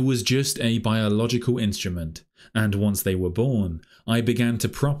 I was just a biological instrument, and once they were born, I began to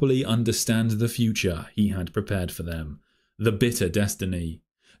properly understand the future he had prepared for them. The bitter destiny,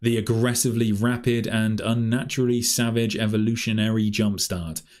 the aggressively rapid and unnaturally savage evolutionary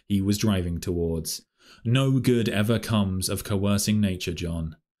jumpstart he was driving towards. No good ever comes of coercing nature,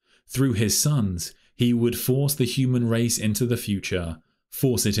 John. Through his sons, he would force the human race into the future,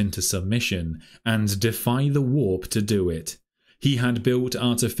 force it into submission, and defy the warp to do it. He had built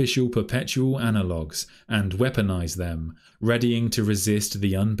artificial perpetual analogues and weaponized them, readying to resist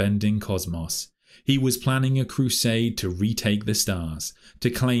the unbending cosmos. He was planning a crusade to retake the stars, to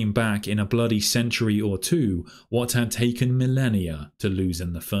claim back in a bloody century or two what had taken millennia to lose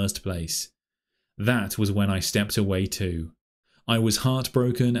in the first place. That was when I stepped away too. I was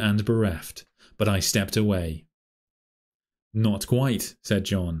heartbroken and bereft, but I stepped away. Not quite, said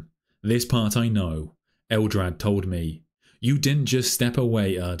John. This part I know. Eldrad told me. You didn't just step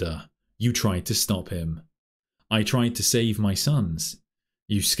away, Erda. You tried to stop him. I tried to save my sons.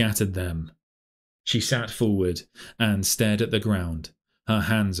 You scattered them. She sat forward and stared at the ground, her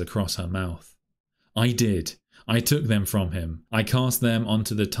hands across her mouth. I did. I took them from him. I cast them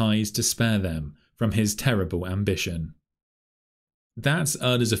onto the tides to spare them from his terrible ambition. That's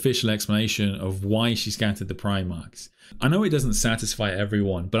Erda's official explanation of why she scattered the Primarchs. I know it doesn't satisfy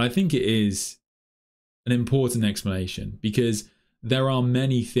everyone, but I think it is an important explanation because there are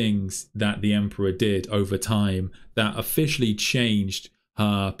many things that the Emperor did over time that officially changed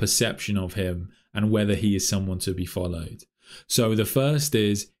her perception of him and whether he is someone to be followed. So the first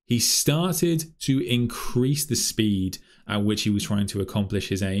is he started to increase the speed at which he was trying to accomplish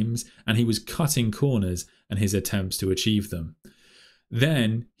his aims, and he was cutting corners in his attempts to achieve them.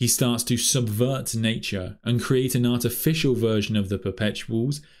 Then he starts to subvert nature and create an artificial version of the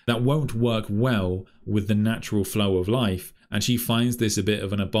perpetuals that won't work well with the natural flow of life, and she finds this a bit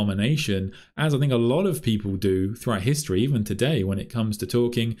of an abomination, as I think a lot of people do throughout history, even today when it comes to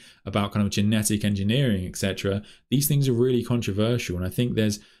talking about kind of genetic engineering, etc. These things are really controversial, and I think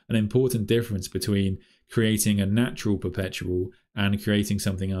there's an important difference between creating a natural perpetual and creating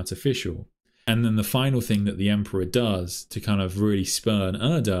something artificial. And then the final thing that the Emperor does to kind of really spurn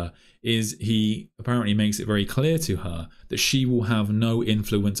Erda is he apparently makes it very clear to her that she will have no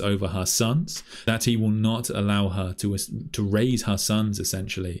influence over her sons, that he will not allow her to raise her sons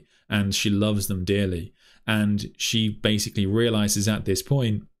essentially, and she loves them dearly. And she basically realizes at this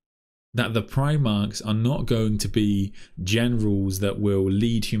point that the Primarchs are not going to be generals that will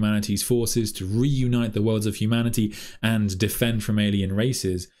lead humanity's forces to reunite the worlds of humanity and defend from alien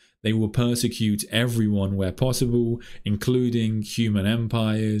races. They will persecute everyone where possible, including human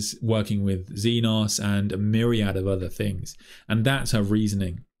empires, working with Xenos, and a myriad of other things. And that's her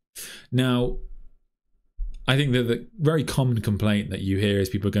reasoning. Now, I think that the very common complaint that you hear is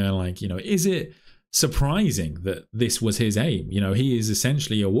people going like, is it surprising that this was his aim? He is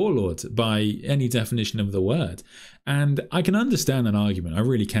essentially a warlord by any definition of the word. And I can understand that argument. I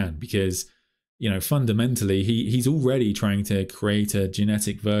really can, because fundamentally, he's already trying to create a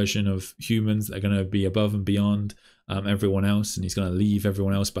genetic version of humans that are going to be above and beyond everyone else, and he's going to leave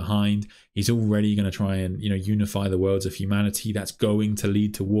everyone else behind. He's already going to try and unify the worlds of humanity. That's going to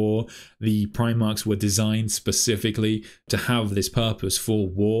lead to war. The Primarchs were designed specifically to have this purpose for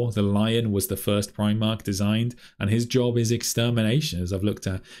war. The Lion was the first Primarch designed, and his job is extermination, as I've looked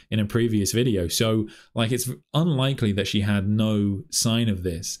at in a previous video. So, it's unlikely that she had no sign of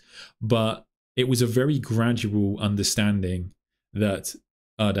this, but it was a very gradual understanding that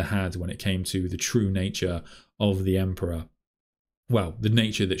Erda had when it came to the true nature of the Emperor. Well, the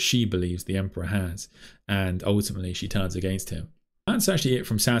nature that she believes the Emperor has, and ultimately she turns against him. That's actually it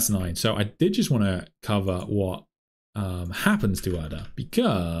from Saturnine. So I did just want to cover what happens to Erda,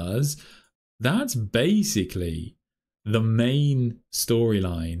 because that's basically the main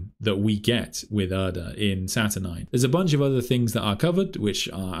storyline that we get with Erda in Saturnine. There's a bunch of other things that are covered, which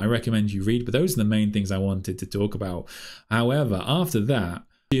I recommend you read, but those are the main things I wanted to talk about. However, after that,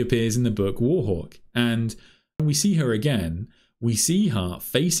 she appears in the book Warhawk, and when we see her again, we see her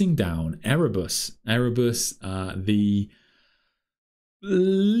facing down Erebus. Erebus, the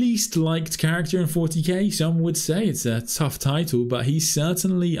least liked character in 40k. Some would say it's a tough title, but he's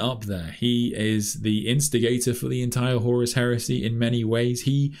certainly up there. He is the instigator for the entire Horus Heresy in many ways.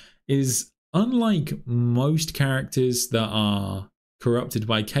 He is unlike most characters that are corrupted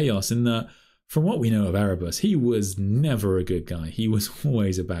by chaos in that, from what we know of Erebus, he was never a good guy. He was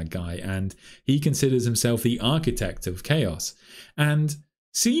always a bad guy, and he considers himself the architect of chaos. And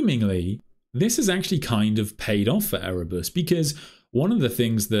seemingly, this has actually kind of paid off for Erebus, because one of the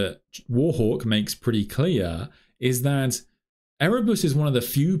things that Warhawk makes pretty clear is that Erebus is one of the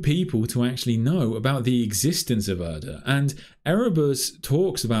few people to actually know about the existence of Erda. And Erebus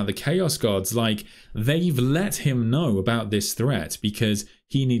talks about the Chaos Gods like they've let him know about this threat because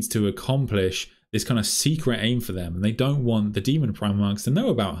he needs to accomplish this kind of secret aim for them. And they don't want the Demon Primarchs to know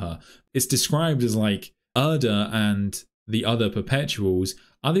about her. It's described as like Erda and the other Perpetuals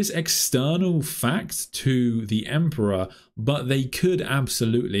are this external fact to the Emperor, but they could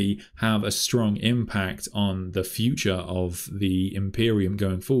absolutely have a strong impact on the future of the Imperium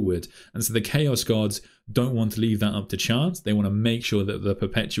going forward. And so the Chaos Gods don't want to leave that up to chance. They want to make sure that the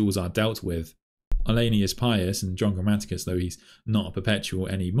Perpetuals are dealt with. Ollanius Pius and John Grammaticus, though he's not a Perpetual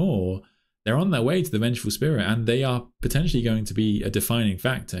anymore, they're on their way to the Vengeful Spirit, and they are potentially going to be a defining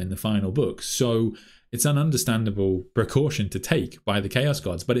factor in the final book. So it's an understandable precaution to take by the Chaos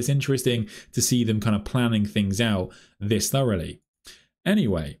Gods, but it's interesting to see them kind of planning things out this thoroughly.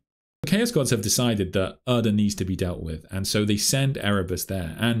 Anyway, the Chaos Gods have decided that Erda needs to be dealt with, and so they send Erebus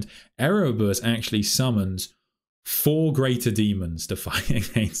there, and Erebus actually summons 4 greater demons to fight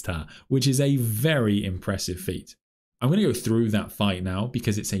against her, which is a very impressive feat. I'm going to go through that fight now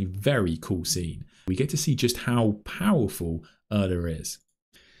because it's a very cool scene. We get to see just how powerful Erda is.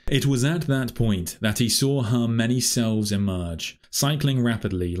 It was at that point that he saw her many selves emerge, cycling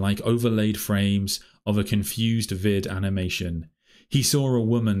rapidly like overlaid frames of a confused vid animation. He saw a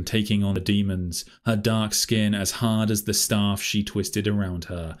woman taking on the demons, her dark skin as hard as the staff she twisted around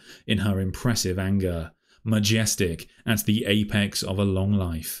her, in her impressive anger, majestic at the apex of a long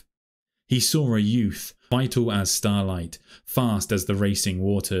life. He saw a youth, vital as starlight, fast as the racing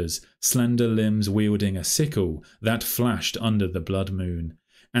waters, slender limbs wielding a sickle that flashed under the blood moon.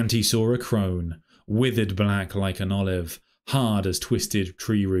 And he saw a crone, withered black like an olive, hard as twisted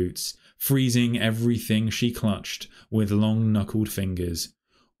tree roots, freezing everything she clutched with long-knuckled fingers.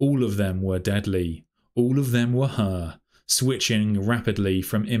 All of them were deadly. All of them were her, switching rapidly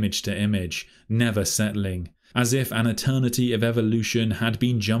from image to image, never settling, as if an eternity of evolution had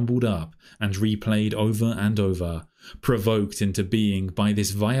been jumbled up and replayed over and over, provoked into being by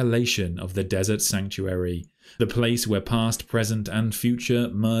this violation of the desert sanctuary, the place where past, present, and future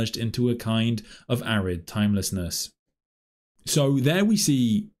merged into a kind of arid timelessness. So there we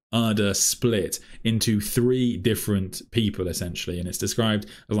see Erda split into 3 different people, essentially, and it's described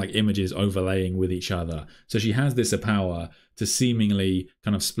as like images overlaying with each other. So she has this power to seemingly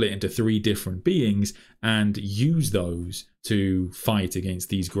kind of split into 3 different beings and use those to fight against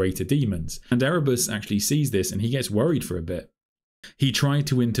these greater demons. And Erebus actually sees this and he gets worried for a bit. He tried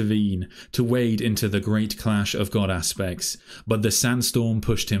to intervene, to wade into the great clash of god aspects, but the sandstorm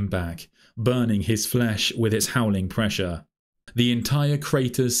pushed him back, burning his flesh with its howling pressure. The entire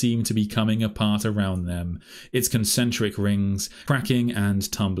crater seemed to be coming apart around them, its concentric rings cracking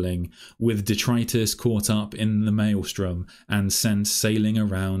and tumbling, with detritus caught up in the maelstrom and sent sailing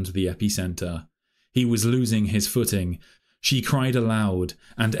around the epicenter. He was losing his footing. She cried aloud,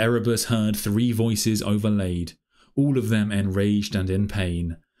 and Erebus heard 3 voices overlaid, all of them enraged and in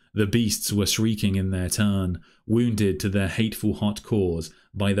pain. The beasts were shrieking in their turn, wounded to their hateful hot cores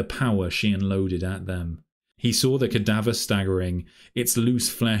by the power she unloaded at them. He saw the cadaver staggering, its loose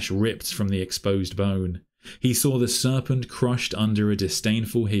flesh ripped from the exposed bone. He saw the serpent crushed under a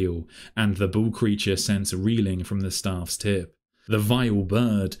disdainful heel, and the bull creature sent reeling from the staff's tip. The vile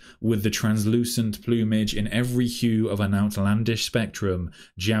bird, with the translucent plumage in every hue of an outlandish spectrum,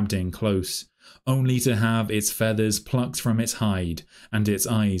 jabbed in close, only to have its feathers plucked from its hide, and its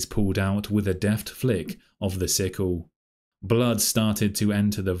eyes pulled out with a deft flick of the sickle. Blood started to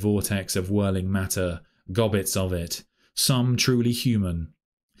enter the vortex of whirling matter, gobbets of it, some truly human,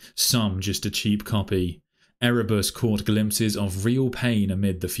 some just a cheap copy. Erebus caught glimpses of real pain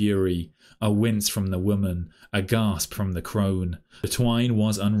amid the fury, a wince from the woman, a gasp from the crone. The twine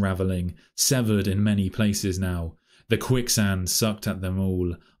was unravelling, severed in many places now. The quicksand sucked at them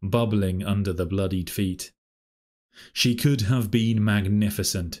all, bubbling under the bloodied feet. She could have been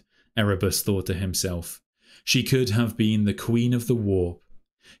magnificent, Erebus thought to himself. She could have been the queen of the warp.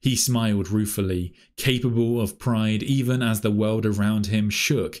 He smiled ruefully, capable of pride even as the world around him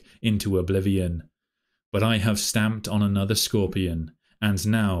shook into oblivion. But I have stamped on another scorpion, and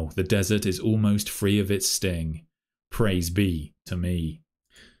now the desert is almost free of its sting. Praise be to me.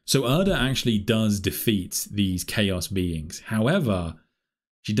 So Erda actually does defeat these chaos beings. However,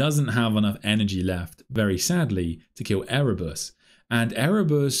 she doesn't have enough energy left, very sadly, to kill Erebus. And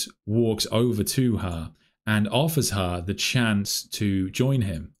Erebus walks over to her and offers her the chance to join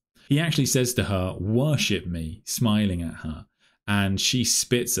him. He actually says to her, "Worship me," smiling at her. And she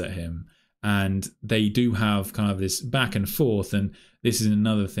spits at him. And they do have kind of this back and forth. And this is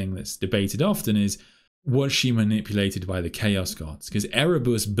another thing that's debated often is, was she manipulated by the Chaos Gods? Because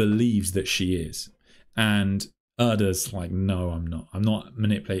Erebus believes that she is. And Erda's like, no, I'm not. I'm not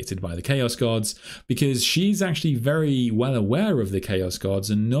manipulated by the Chaos Gods, because she's actually very well aware of the Chaos Gods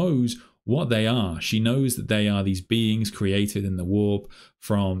and knows what they are. She knows that they are these beings created in the warp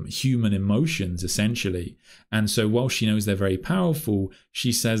from human emotions, essentially. And so while she knows they're very powerful,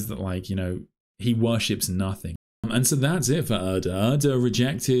 she says that, like, you know, he worships nothing. And so that's it for Erda. Erda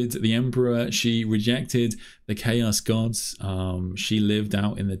rejected the Emperor. She rejected the Chaos Gods. She lived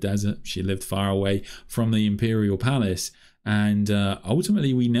out in the desert. She lived far away from the Imperial Palace. And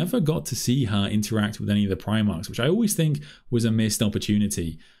ultimately, we never got to see her interact with any of the Primarchs, which I always think was a missed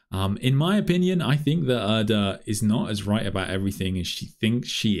opportunity. In my opinion, I think that Erda is not as right about everything as she thinks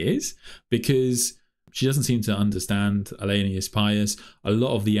she is, because she doesn't seem to understand Ollanius Pius. A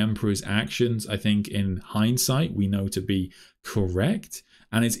lot of the Emperor's actions, I think, in hindsight, we know to be correct.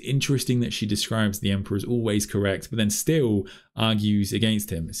 And it's interesting that she describes the Emperor as always correct, but then still argues against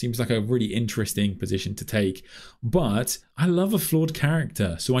him. It seems like a really interesting position to take. But I love a flawed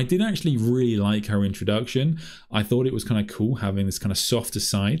character. So I did actually really like her introduction. I thought it was kind of cool having this kind of softer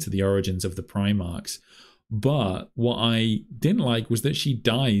side to the origins of the Primarchs. But what I didn't like was that she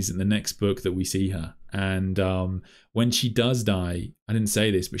dies in the next book that we see her. And when she does die, I didn't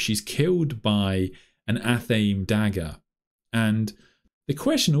say this, but she's killed by an Athame dagger. And the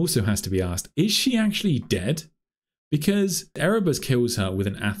question also has to be asked, is she actually dead? Because Erebus kills her with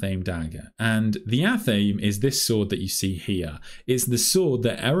an Athame dagger. And the Athame is this sword that you see here. It's the sword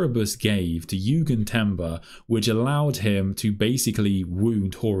that Erebus gave to Eugen Temba, which allowed him to basically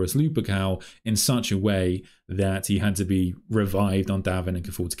wound Horus Lupercal in such a way that he had to be revived on Davin and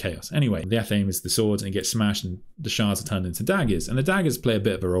could fall to chaos. Anyway, the Athame is the sword and it gets smashed and the shards are turned into daggers. And the daggers play a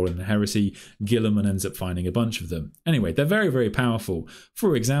bit of a role in the heresy. Guilliman ends up finding a bunch of them. Anyway, they're very, very powerful.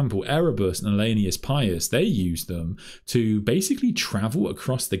 For example, Erebus and Ollanius Pius, they use them to basically travel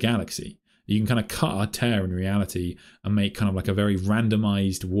across the galaxy. You can kind of cut or tear in reality and make kind of like a very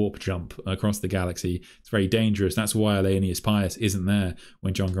randomized warp jump across the galaxy. It's very dangerous. That's why Ollanius Pius isn't there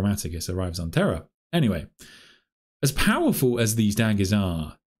when John Grammaticus arrives on Terra. Anyway, as powerful as these daggers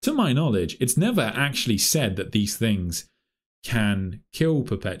are, to my knowledge, it's never actually said that these things can kill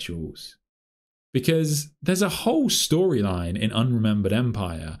perpetuals. Because there's a whole storyline in Unremembered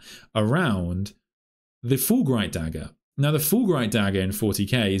Empire around the Fulgurite dagger. Now, the Fulgurite dagger in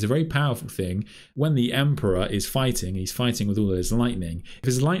 40k is a very powerful thing. When the Emperor is fighting, he's fighting with all of his lightning. If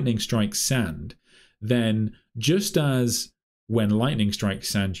his lightning strikes sand, then just as when lightning strikes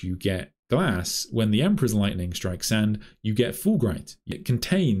sand you get glass, when the Emperor's lightning strikes sand, you get Fulgurite. It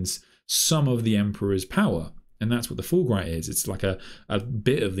contains some of the Emperor's power, and that's what the Fulgurite is. It's like a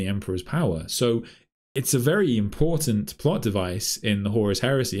bit of the Emperor's power. So it's a very important plot device in the Horus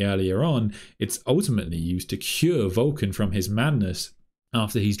Heresy earlier on. It's ultimately used to cure Vulcan from his madness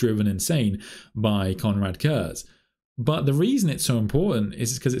after he's driven insane by Konrad Kurz. But the reason it's so important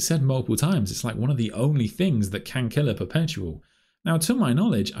is because it's said multiple times. It's like one of the only things that can kill a perpetual. Now, to my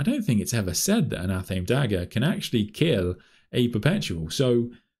knowledge, I don't think it's ever said that an Athame dagger can actually kill a perpetual. So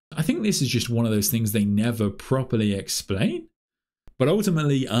I think this is just one of those things they never properly explain. But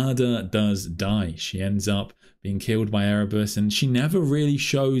ultimately, Erda does die. She ends up being killed by Erebus, and she never really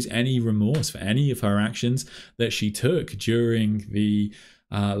shows any remorse for any of her actions that she took during the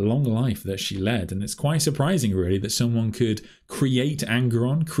long life that she led. And it's quite surprising, really, that someone could create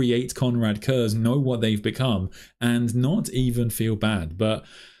Angeron, create Konrad Kurz, know what they've become, and not even feel bad. But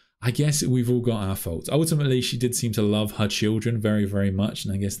I guess we've all got our faults. Ultimately, she did seem to love her children very, very much,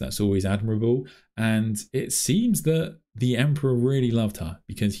 and I guess that's always admirable. And it seems that the Emperor really loved her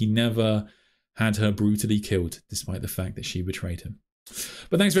because he never had her brutally killed, despite the fact that she betrayed him.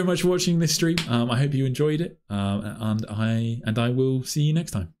 But thanks very much for watching this stream. I hope you enjoyed it, and I will see you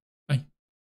next time.